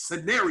every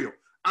scenario.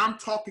 I'm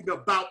talking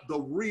about the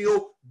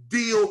real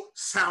deal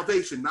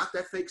salvation, not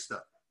that fake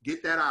stuff.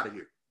 Get that out of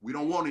here. We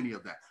don't want any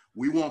of that.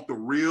 We want the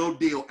real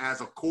deal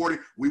as according.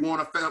 We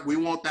want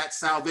that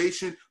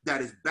salvation that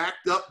is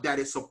backed up, that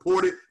is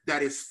supported,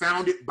 that is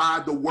founded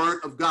by the word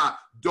of God.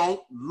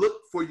 Don't look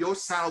for your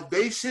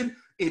salvation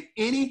in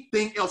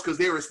anything else, because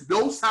there is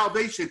no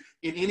salvation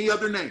in any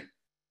other name.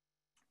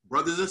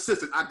 Brothers and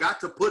sisters, I got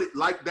to put it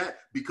like that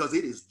because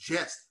it is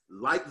just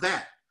like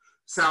that.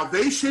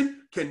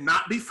 Salvation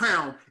cannot be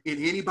found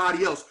in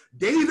anybody else.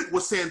 David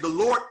was saying, the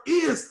Lord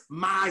is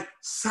my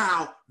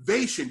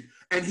salvation,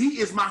 and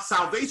he is my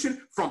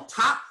salvation from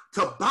top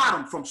to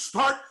bottom, from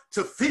start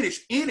to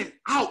finish, in and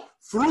out,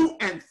 through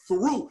and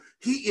through.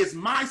 He is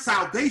my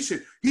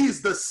salvation. He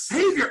is the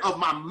savior of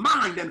my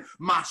mind and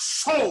my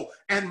soul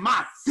and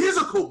my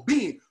physical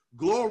being.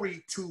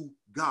 Glory to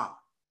God.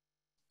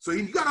 So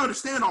you got to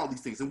understand all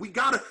these things, and we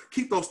got to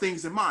keep those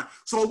things in mind.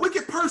 So a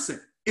wicked person,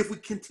 if we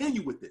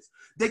continue with this,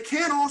 they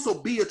can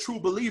also be a true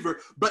believer,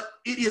 but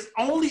it is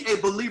only a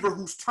believer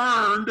who's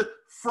turned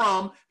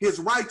from his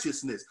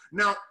righteousness.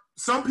 Now,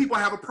 some people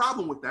have a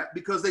problem with that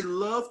because they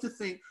love to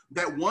think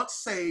that once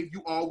saved,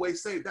 you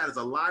always saved. That is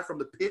a lie from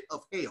the pit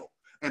of hell.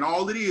 And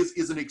all it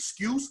is an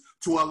excuse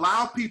to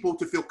allow people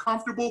to feel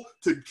comfortable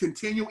to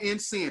continue in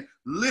sin.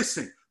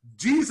 Listen,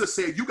 Jesus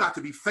said you got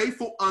to be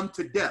faithful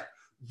unto death.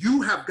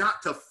 You have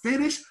got to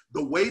finish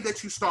the way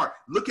that you start.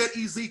 Look at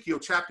Ezekiel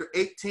chapter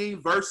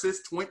 18,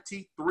 verses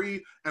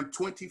 23 and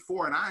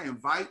 24. And I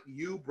invite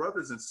you,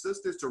 brothers and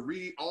sisters, to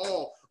read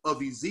all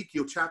of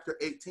Ezekiel chapter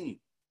 18.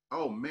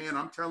 Oh man,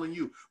 I'm telling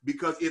you,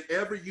 because if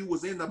ever you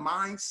was in the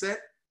mindset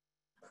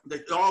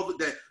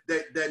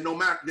that no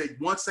matter that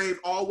once saved,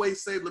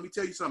 always saved, let me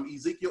tell you something.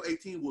 Ezekiel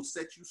 18 will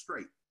set you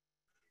straight.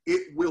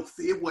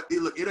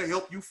 It'll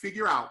help you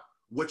figure out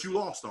what you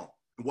lost on.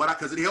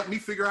 Because it helped me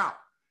figure out.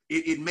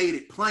 It made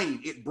it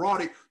plain. It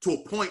brought it to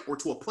a point or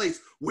to a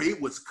place where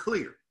it was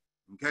clear.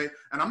 Okay.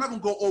 And I'm not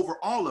going to go over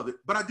all of it,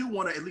 but I do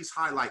want to at least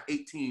highlight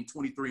 18,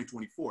 23, and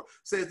 24. It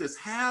says this: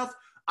 have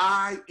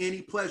I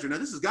any pleasure? Now,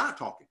 this is God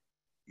talking.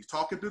 He's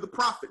talking through the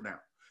prophet now.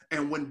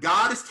 And when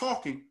God is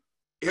talking,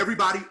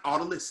 everybody ought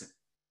to listen.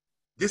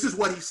 This is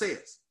what he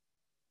says.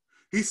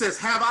 He says,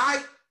 have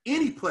I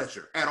any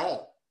pleasure at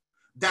all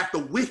that the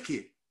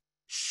wicked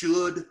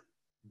should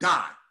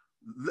die?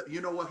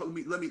 You know what?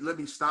 Let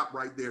me stop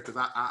right there, because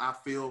I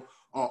feel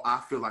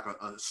like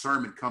a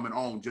sermon coming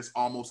on just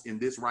almost in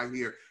this right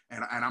here,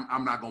 and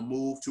I'm not gonna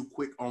move too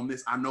quick on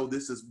this. I know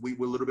we're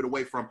a little bit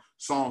away from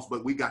Psalms,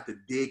 but we got to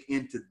dig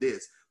into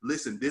this.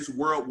 Listen, this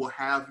world will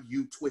have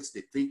you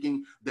twisted,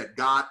 thinking that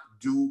God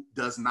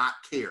does not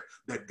care,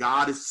 that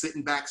God is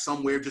sitting back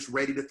somewhere just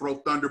ready to throw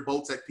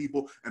thunderbolts at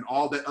people and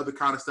all that other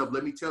kind of stuff.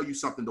 Let me tell you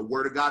something. The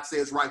word of God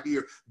says right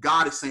here,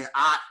 God is saying,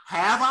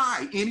 have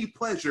I any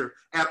pleasure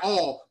at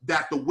all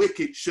that the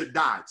wicked should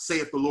die,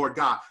 saith the Lord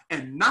God,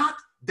 and not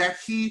that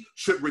he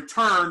should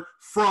return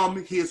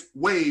from his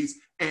ways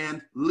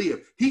and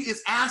live. He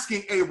is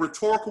asking a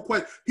rhetorical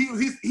question.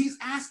 He's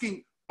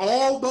asking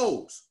all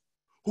those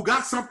who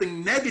got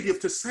something negative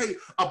to say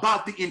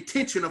about the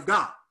intention of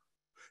God,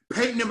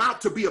 painting him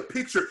out to be a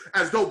picture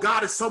as though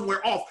God is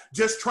somewhere off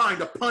just trying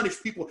to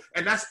punish people,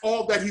 and that's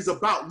all that he's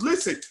about.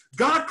 Listen,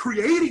 God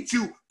created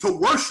you to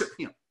worship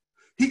him.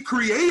 He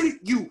created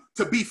you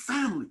to be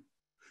family.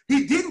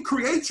 He didn't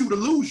create you to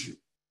lose you.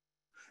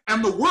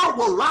 And the world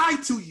will lie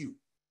to you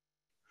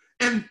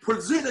and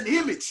present an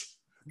image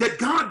that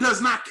God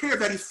does not care,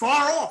 that he's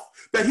far off,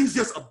 that he's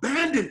just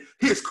abandoned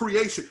his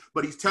creation.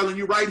 But he's telling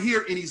you right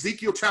here in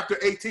Ezekiel chapter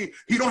 18,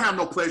 he don't have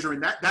no pleasure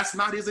in that. That's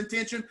not his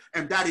intention,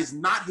 and that is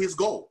not his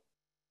goal.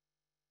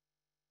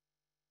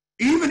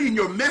 Even in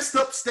your messed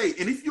up state,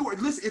 and if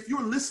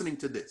you're listening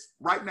to this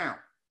right now,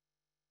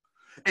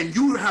 and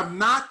you have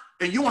not,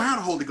 and you don't have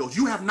the Holy Ghost,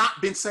 you have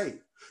not been saved,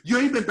 you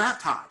ain't been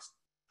baptized,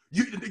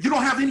 you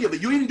don't have any of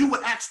it, you didn't do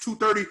what Acts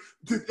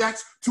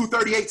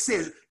 2:38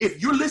 says.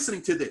 If you're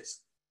listening to this,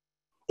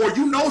 or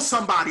you know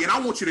somebody, and I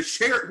want you to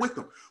share it with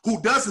them,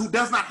 who does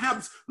not have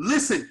this,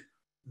 listen,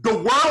 the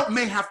world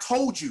may have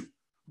told you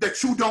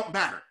that you don't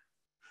matter,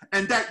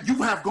 and that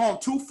you have gone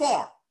too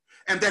far,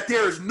 and that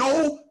there is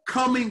no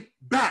coming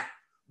back.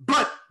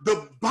 But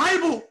the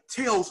Bible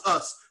tells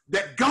us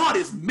that God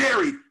is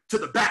married to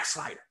the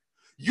backslider.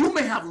 You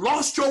may have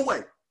lost your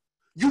way.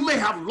 You may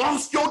have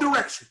lost your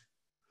direction.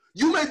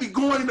 You may be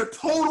going in a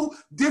total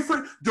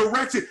different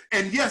direction.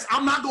 And yes,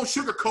 I'm not going to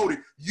sugarcoat it.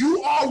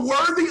 You are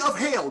worthy of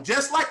hell,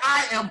 just like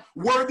I am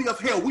worthy of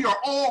hell. We are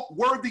all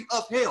worthy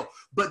of hell.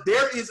 But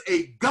there is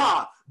a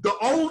God, the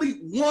only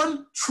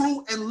one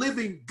true and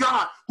living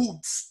God, who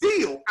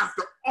still,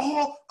 after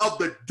all of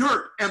the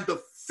dirt and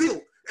the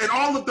filth and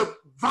all of the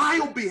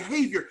vile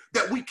behavior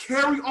that we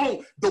carry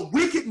on, the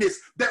wickedness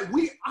that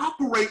we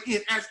operate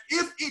in as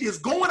if it is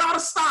going out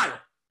of style,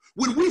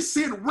 when we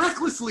sin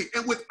recklessly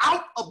and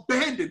without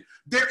abandon,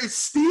 there is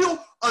still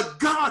a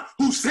God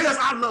who says,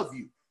 I love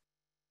you,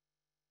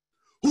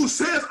 who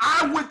says,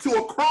 I went to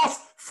a cross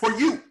for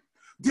you.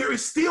 There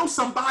is still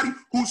somebody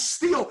who's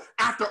still,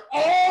 after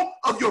all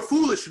of your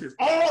foolishness,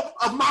 all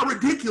of my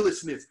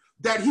ridiculousness,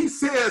 that he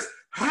says,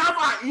 have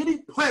I any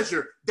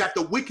pleasure that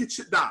the wicked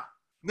should die?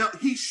 Now,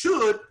 he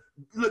should,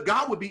 look,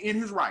 God would be in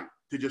his right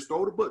to just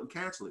throw the button,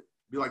 cancel it,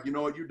 be like, you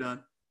know what, you're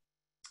done.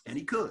 And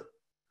he could.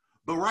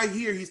 But right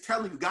here, he's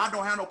telling you, God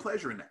don't have no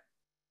pleasure in that.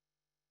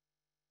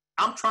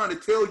 I'm trying to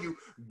tell you,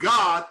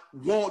 God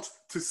wants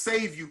to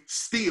save you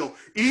still.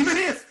 Even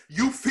if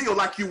you feel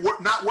like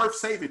you're not worth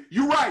saving.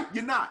 You're right,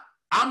 you're not.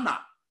 I'm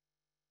not.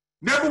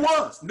 Never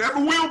was, never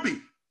will be.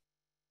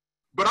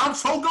 But I'm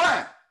so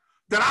glad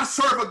that I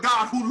serve a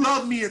God who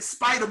loved me in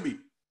spite of me.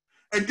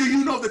 And do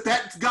you know that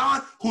that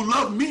God who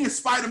loved me in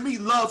spite of me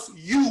loves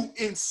you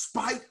in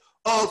spite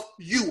of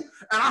you?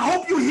 And I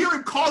hope you hear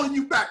him calling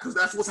you back, because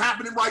that's what's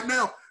happening right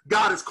now.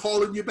 God is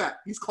calling you back.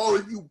 He's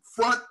calling you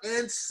front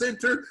and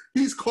center.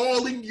 He's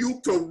calling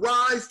you to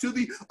rise to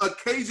the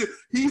occasion.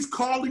 He's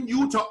calling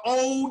you to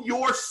own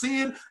your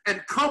sin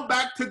and come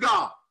back to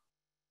God.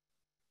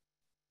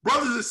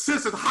 Brothers and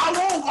sisters, how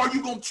long are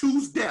you going to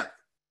choose death?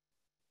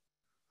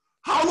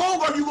 How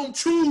long are you going to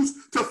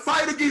choose to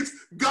fight against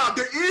God?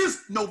 There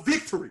is no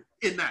victory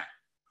in that.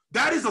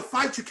 That is a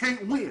fight you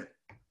can't win.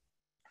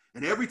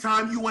 And every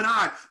time you and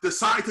I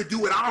decide to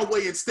do it our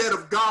way instead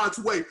of God's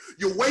way,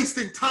 you're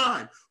wasting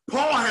time.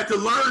 Paul had to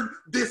learn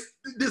this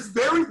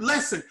very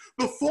lesson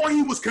before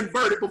he was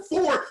converted,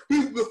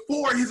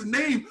 before his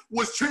name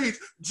was changed.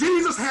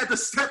 Jesus had to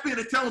step in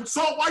and tell him,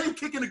 Saul, why are you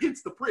kicking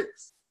against the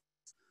pricks?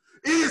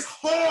 It is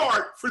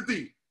hard for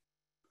thee.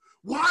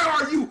 Why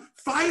are you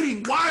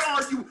fighting? Why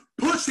are you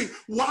pushing?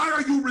 Why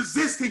are you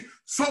resisting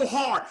so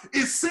hard?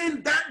 Is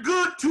sin that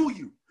good to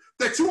you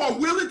that you are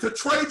willing to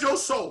trade your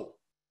soul?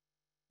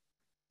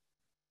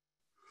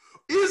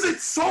 Is it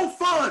so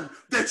fun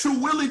that you're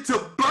willing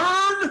to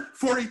burn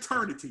for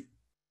eternity?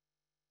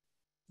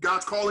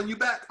 God's calling you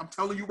back. I'm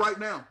telling you right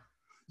now.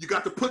 You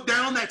got to put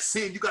down that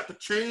sin. You got to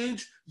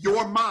change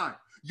your mind.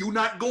 You're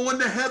not going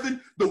to heaven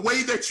the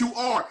way that you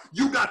are.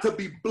 You got to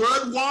be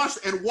blood washed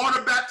and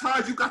water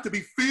baptized. You got to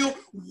be filled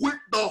with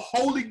the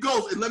Holy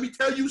Ghost. And let me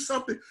tell you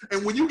something.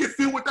 And when you get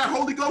filled with that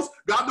Holy Ghost,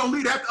 God don't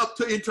leave that up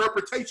to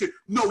interpretation.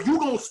 No, you're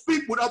going to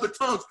speak with other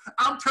tongues.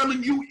 I'm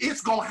telling you,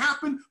 it's going to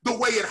happen the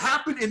way it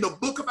happened in the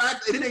book of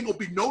Acts. And it ain't going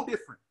to be no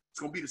different. It's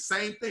going to be the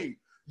same thing.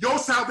 Your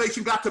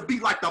salvation got to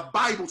be like the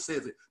Bible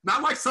says it.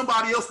 Not like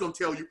somebody else going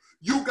to tell you.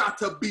 You got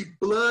to be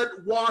blood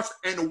washed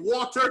and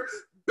water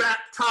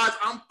baptized.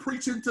 I'm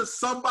preaching to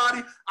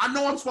somebody. I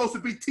know I'm supposed to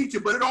be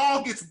teaching, but it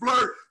all gets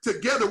blurred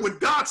together when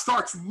God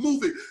starts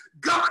moving.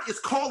 God is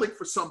calling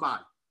for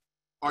somebody.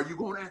 Are you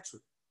going to answer?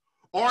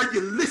 Are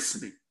you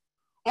listening?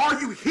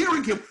 Are you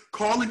hearing him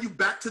calling you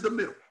back to the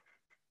middle?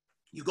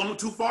 You're going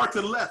too far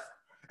to the left,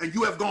 and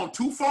you have gone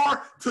too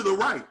far to the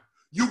right.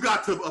 You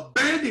got to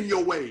abandon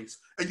your ways,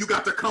 and you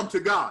got to come to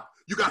God.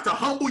 You got to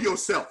humble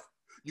yourself.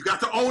 You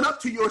got to own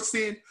up to your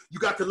sin. You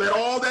got to let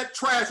all that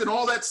trash and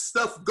all that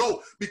stuff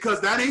go,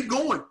 because that ain't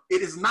going.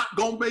 It is not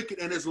going to make it.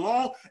 And as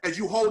long as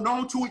you hold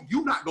on to it,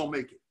 you're not going to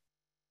make it.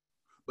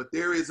 But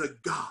there is a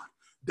God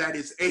that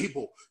is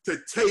able to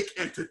take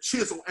and to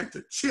chisel and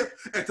to chip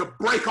and to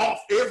break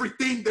off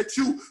everything that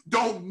you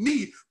don't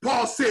need.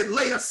 Paul said,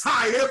 lay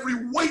aside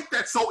every weight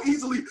that so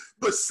easily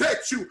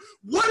besets you.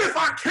 What if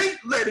I can't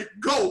let it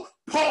go?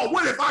 Paul,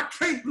 what if I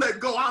can't let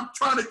go? I'm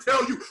trying to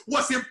tell you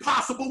what's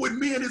impossible with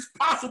men is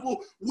possible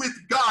with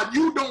God.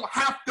 You don't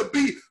have to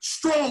be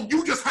strong.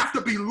 You just have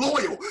to be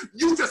loyal.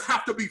 You just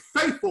have to be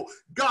faithful.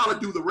 God will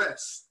do the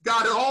rest.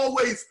 God is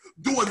always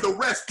doing the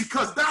rest,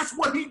 because that's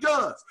what he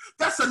does.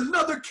 That's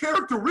another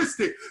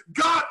characteristic.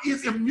 God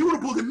is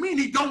immutable. It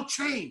means he don't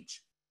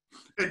change.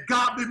 And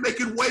God been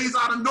making ways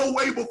out of no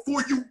way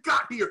before you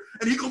got here.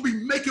 And he's going to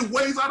be making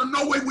ways out of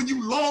no way when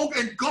you long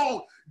and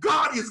gone.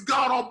 God is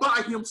God all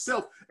by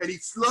himself, and he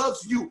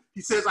loves you.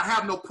 He says, I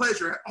have no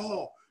pleasure at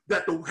all,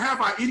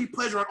 have I any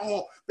pleasure at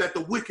all that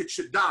the wicked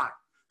should die,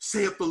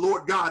 saith the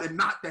Lord God, and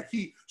not that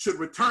he should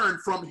return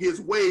from his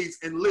ways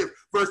and live.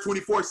 Verse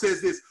 24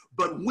 says this,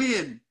 but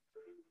when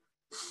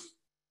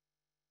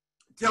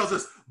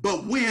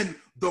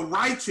the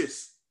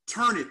righteous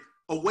turneth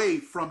away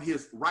from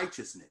his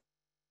righteousness,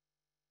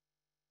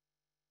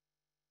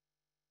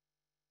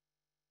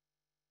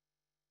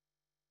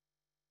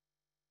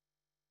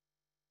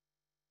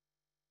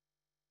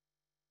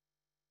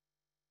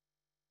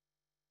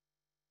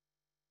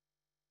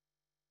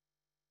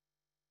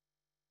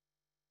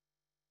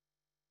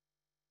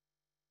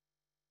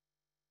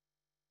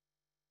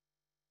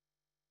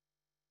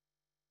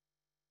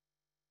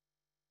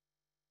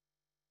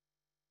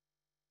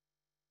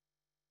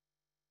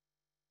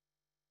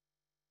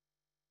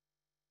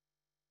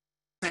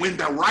 when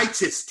the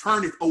righteous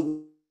turneth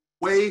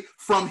away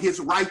from his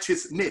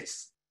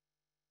righteousness.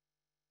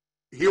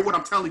 Hear what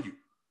I'm telling you.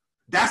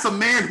 That's a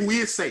man who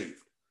is saved.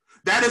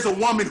 That is a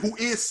woman who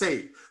is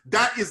saved.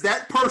 That is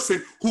that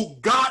person who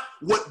got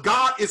what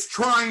God is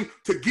trying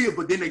to give,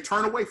 but then they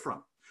turn away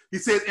from. He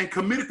says, and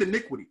committeth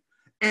iniquity,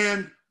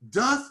 and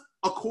doth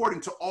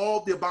according to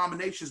all the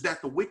abominations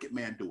that the wicked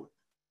man doeth.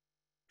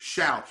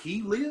 Shall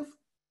he live?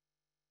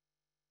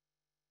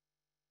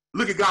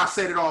 Look at God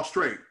said it all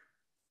straight.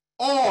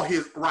 All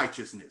his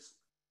righteousness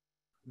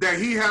that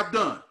he have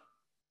done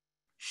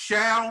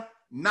shall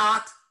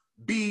not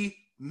be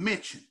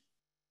mentioned.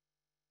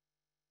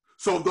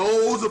 So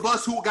those of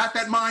us who got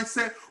that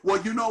mindset,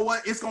 well, you know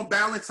what? It's going to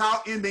balance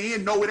out in the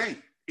end. No, it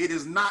ain't. It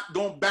is not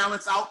going to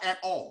balance out at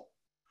all.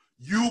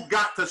 You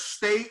got to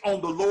stay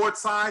on the Lord's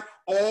side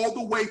all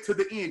the way to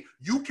the end.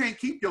 You can't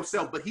keep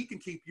yourself, but he can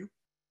keep you.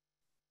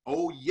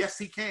 Oh, yes,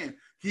 he can.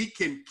 He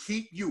can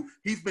keep you.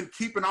 He's been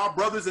keeping our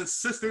brothers and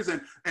sisters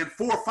and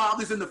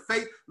forefathers in the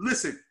faith.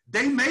 Listen,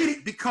 they made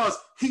it because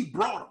he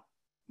brought them,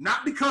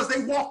 not because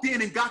they walked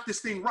in and got this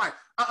thing right.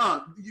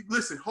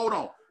 Listen, hold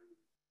on.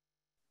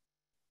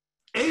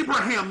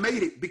 Abraham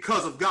made it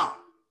because of God.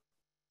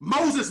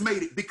 Moses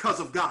made it because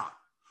of God.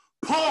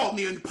 Paul and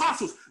the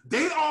apostles,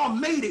 they all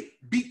made it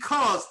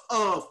because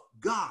of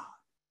God.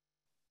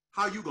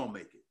 How you gonna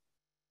make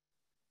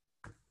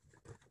it?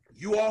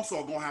 You also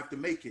are gonna have to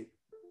make it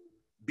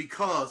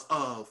because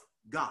of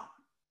God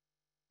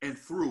and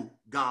through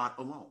God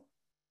alone.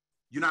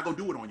 You're not gonna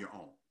do it on your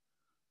own.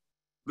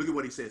 Look at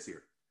what he says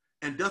here.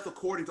 And doth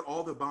according to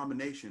all the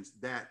abominations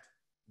that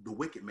the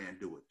wicked man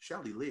doeth,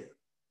 shall he live.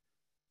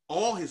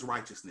 All his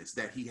righteousness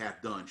that he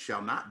hath done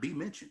shall not be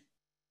mentioned.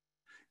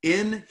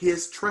 In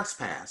his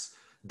trespass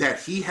that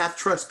he hath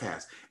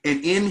trespassed,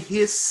 and in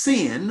his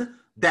sin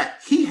that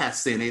he hath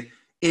sinned,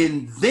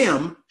 in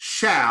them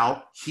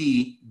shall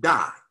he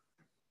die.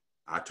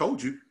 I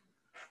told you,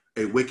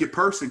 a wicked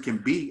person can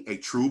be a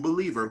true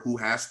believer who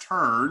has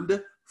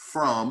turned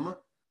from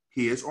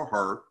his or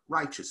her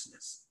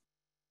righteousness.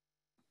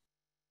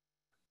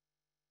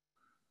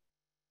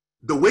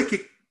 The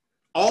wicked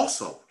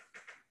also,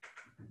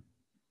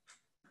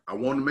 I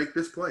want to make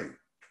this plain.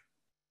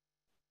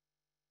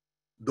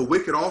 The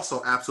wicked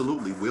also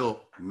absolutely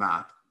will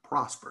not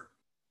prosper.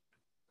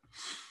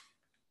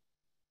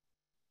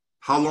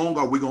 How long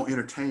are we going to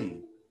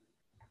entertain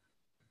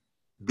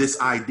this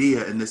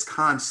idea and this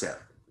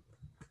concept?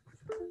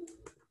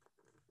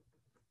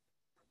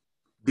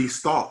 These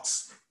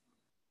thoughts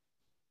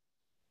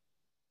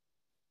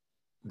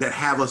that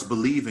have us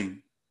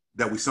believing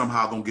that we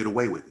somehow going to get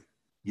away with it.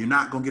 You're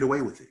not going to get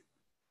away with it.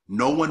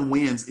 No one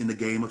wins in the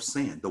game of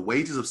sin. The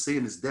wages of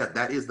sin is death.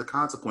 That is the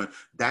consequence.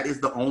 That is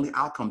the only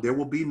outcome. There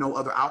will be no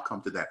other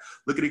outcome to that.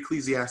 Look at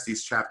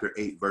Ecclesiastes chapter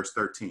 8, verse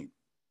 13.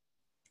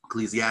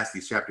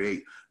 Ecclesiastes chapter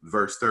 8,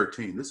 verse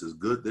 13. This is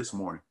good this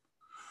morning.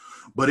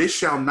 But it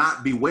shall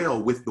not be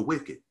well with the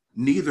wicked,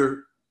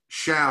 neither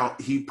shall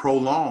he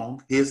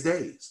prolong his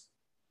days,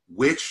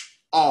 which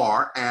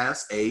are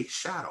as a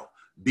shadow.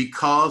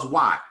 Because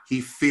why?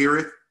 He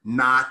feareth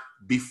not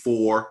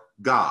before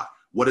God.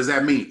 What does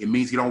that mean? It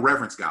means he don't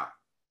reverence God.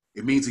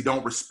 It means he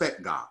don't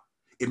respect God.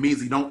 It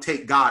means he don't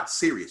take God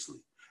seriously.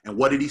 And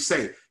what did he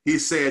say? He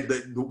said,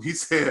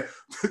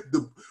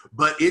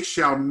 but it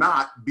shall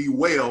not be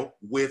well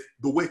with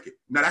the wicked.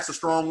 Now that's a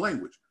strong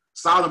language.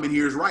 Solomon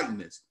here is writing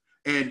this.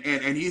 And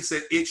he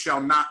said, it shall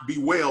not be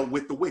well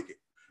with the wicked.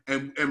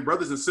 And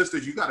brothers and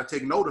sisters, you got to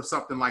take note of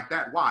something like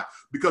that. Why?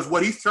 Because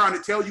what he's trying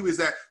to tell you is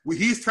that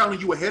he's telling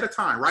you ahead of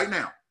time right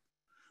now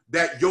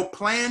that your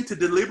plan to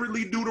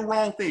deliberately do the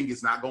wrong thing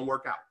is not going to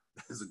work out.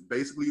 That's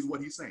basically is what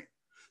he's saying.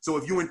 So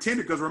if you intend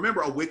it, because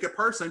remember, a wicked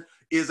person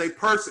is a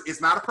person.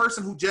 It's not a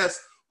person who just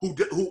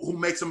who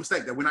makes a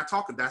mistake. That we're not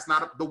talking. That's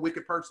not the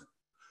wicked person.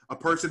 A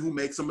person who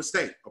makes a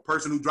mistake. A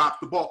person who drops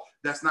the ball.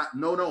 That's not.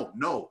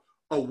 No.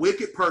 A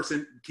wicked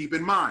person. Keep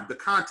in mind the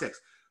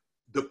context.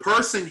 The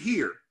person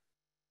here,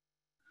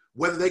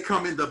 whether they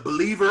come in the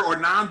believer or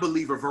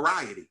non-believer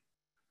variety,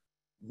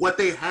 what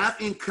they have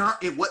in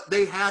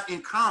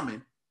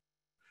common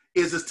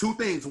is two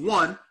things.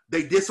 One,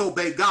 they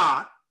disobey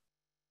God.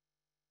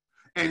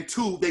 And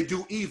two, they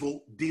do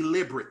evil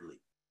deliberately.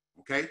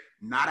 Okay?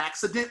 Not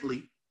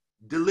accidentally,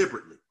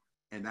 deliberately.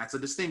 And that's a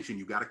distinction.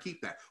 You got to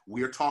keep that.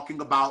 We are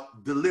talking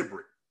about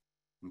deliberate.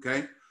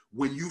 Okay?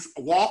 When you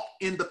walk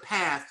in the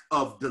path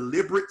of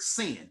deliberate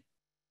sin,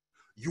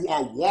 you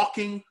are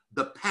walking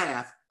the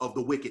path of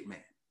the wicked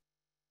man.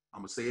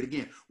 I'm going to say it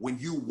again. When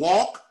you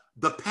walk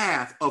the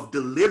path of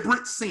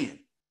deliberate sin,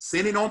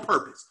 sinning on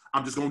purpose,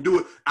 I'm just going to do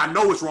it. I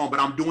know it's wrong,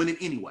 but I'm doing it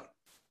anyway.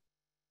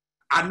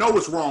 I know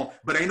it's wrong,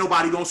 but ain't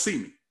nobody going to see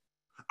me.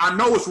 I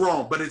know it's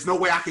wrong, but there's no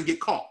way I can get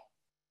caught.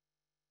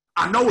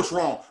 I know it's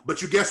wrong,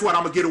 but you guess what?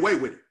 I'm going to get away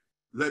with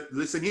it.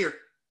 Listen here.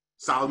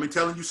 Solomon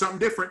telling you something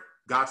different.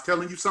 God's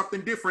telling you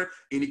something different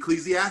in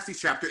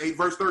Ecclesiastes chapter 8,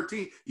 verse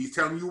 13. He's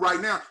telling you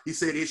right now. He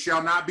said, it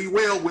shall not be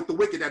well with the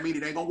wicked. That means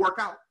it ain't going to work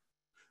out.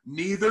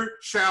 Neither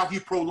shall he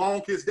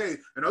prolong his days.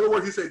 In other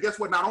words, he said, guess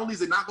what? Not only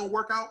is it not going to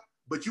work out,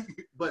 but you ain't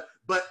going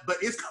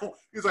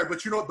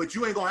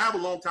to have a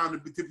long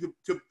time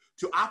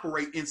to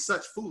operate in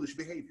such foolish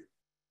behavior.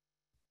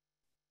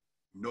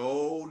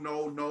 No.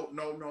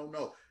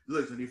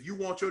 Listen, if you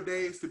want your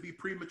days to be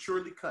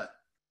prematurely cut,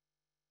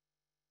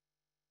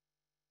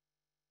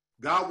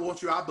 God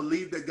wants you, I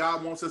believe that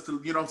God wants us to,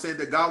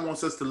 that God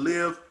wants us to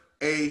live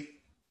a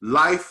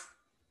life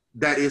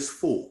that is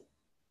full.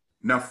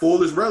 Now,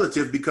 full is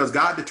relative because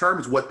God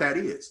determines what that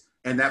is.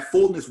 And that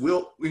fullness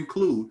will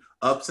include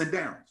ups and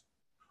downs.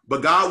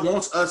 But God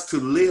wants us to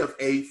live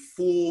a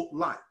full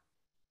life,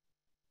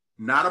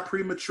 not a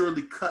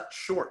prematurely cut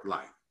short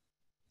life.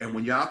 And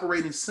when you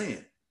operate in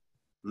sin,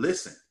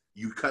 listen,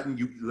 let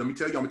me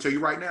tell you, I'm going to tell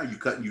you right now,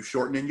 you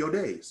shortening your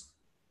days.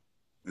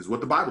 Is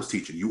what the Bible's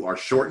teaching. You are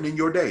shortening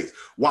your days.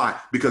 Why?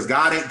 Because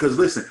God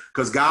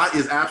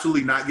is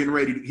absolutely not getting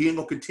ready. He ain't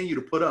gonna continue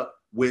to put up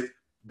with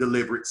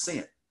deliberate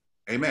sin.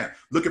 Amen.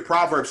 Look at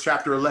Proverbs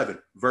chapter 11,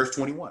 verse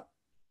 21.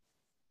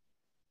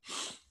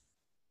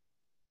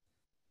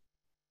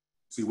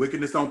 See,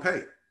 wickedness don't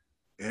pay.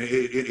 And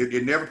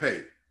it never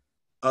paid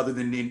other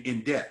than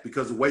in death,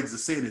 because the wages of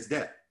sin is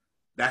death.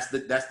 That's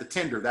the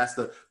tender. That's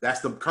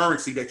the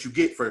currency that you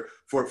get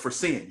for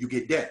sin. You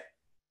get death.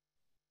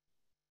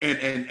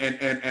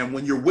 And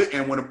when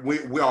when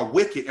we are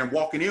wicked and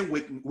walking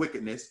in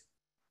wickedness,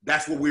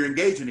 that's what we're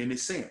engaging in,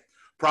 is sin.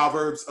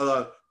 Proverbs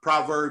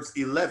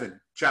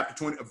 11, chapter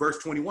 20, verse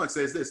 21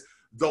 says this: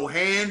 though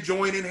hand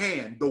join in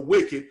hand, the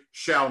wicked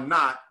shall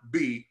not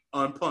be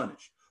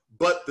unpunished,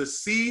 but the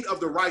seed of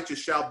the righteous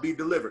shall be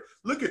delivered.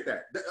 Look at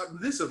that.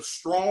 This is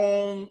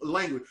strong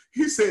language.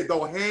 He said,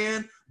 though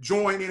hand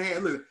join in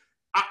hand. Listen,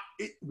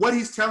 what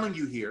he's telling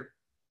you here,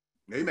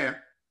 amen.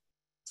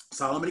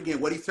 Solomon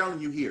again, what he's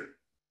telling you here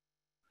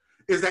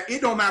is that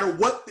it don't matter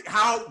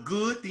how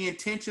good the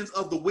intentions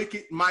of the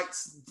wicked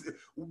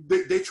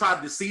they try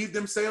to deceive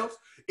themselves,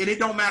 and it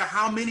don't matter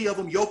how many of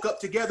them yoke up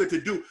together to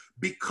do,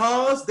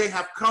 because they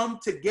have come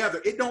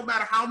together. It don't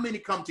matter how many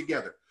come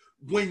together.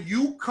 When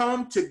you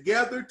come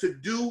together to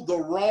do the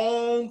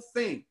wrong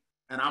thing,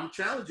 and I'm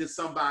challenging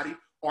somebody,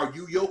 are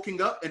you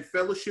yoking up and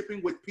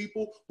fellowshipping with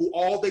people who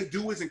all they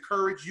do is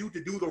encourage you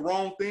to do the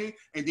wrong thing,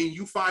 and then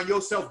you find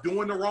yourself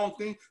doing the wrong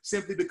thing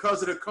simply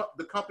because of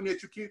the company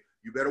that you keep?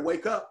 You better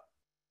wake up.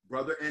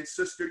 Brother and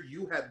sister,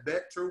 you had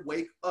better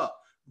wake up.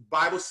 The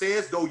Bible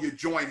says, though you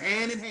join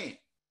hand in hand,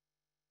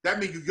 that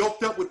means you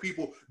yoked up with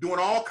people doing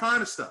all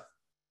kind of stuff.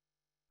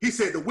 He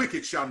said, the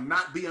wicked shall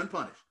not be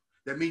unpunished.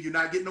 That means you're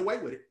not getting away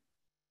with it.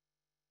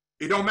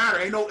 It don't matter.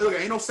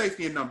 Ain't no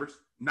safety in numbers.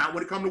 Not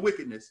when it comes to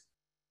wickedness.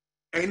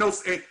 Ain't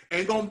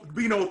gonna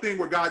be no thing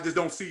where God just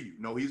don't see you.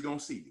 No, he's gonna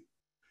see you.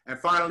 And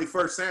finally,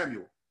 1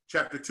 Samuel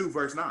chapter 2,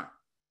 verse 9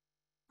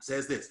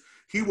 says this: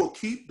 he will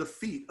keep the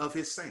feet of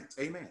his saints.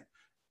 Amen.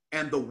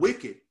 And the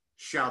wicked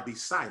shall be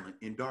silent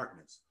in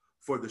darkness,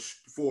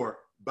 for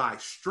by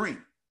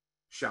strength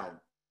shall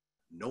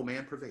no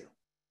man prevail.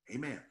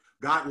 Amen.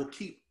 God will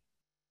keep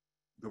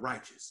the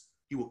righteous.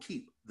 He will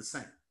keep the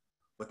saint.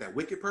 But that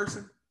wicked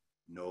person,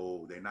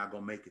 no, they're not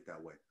going to make it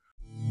that way.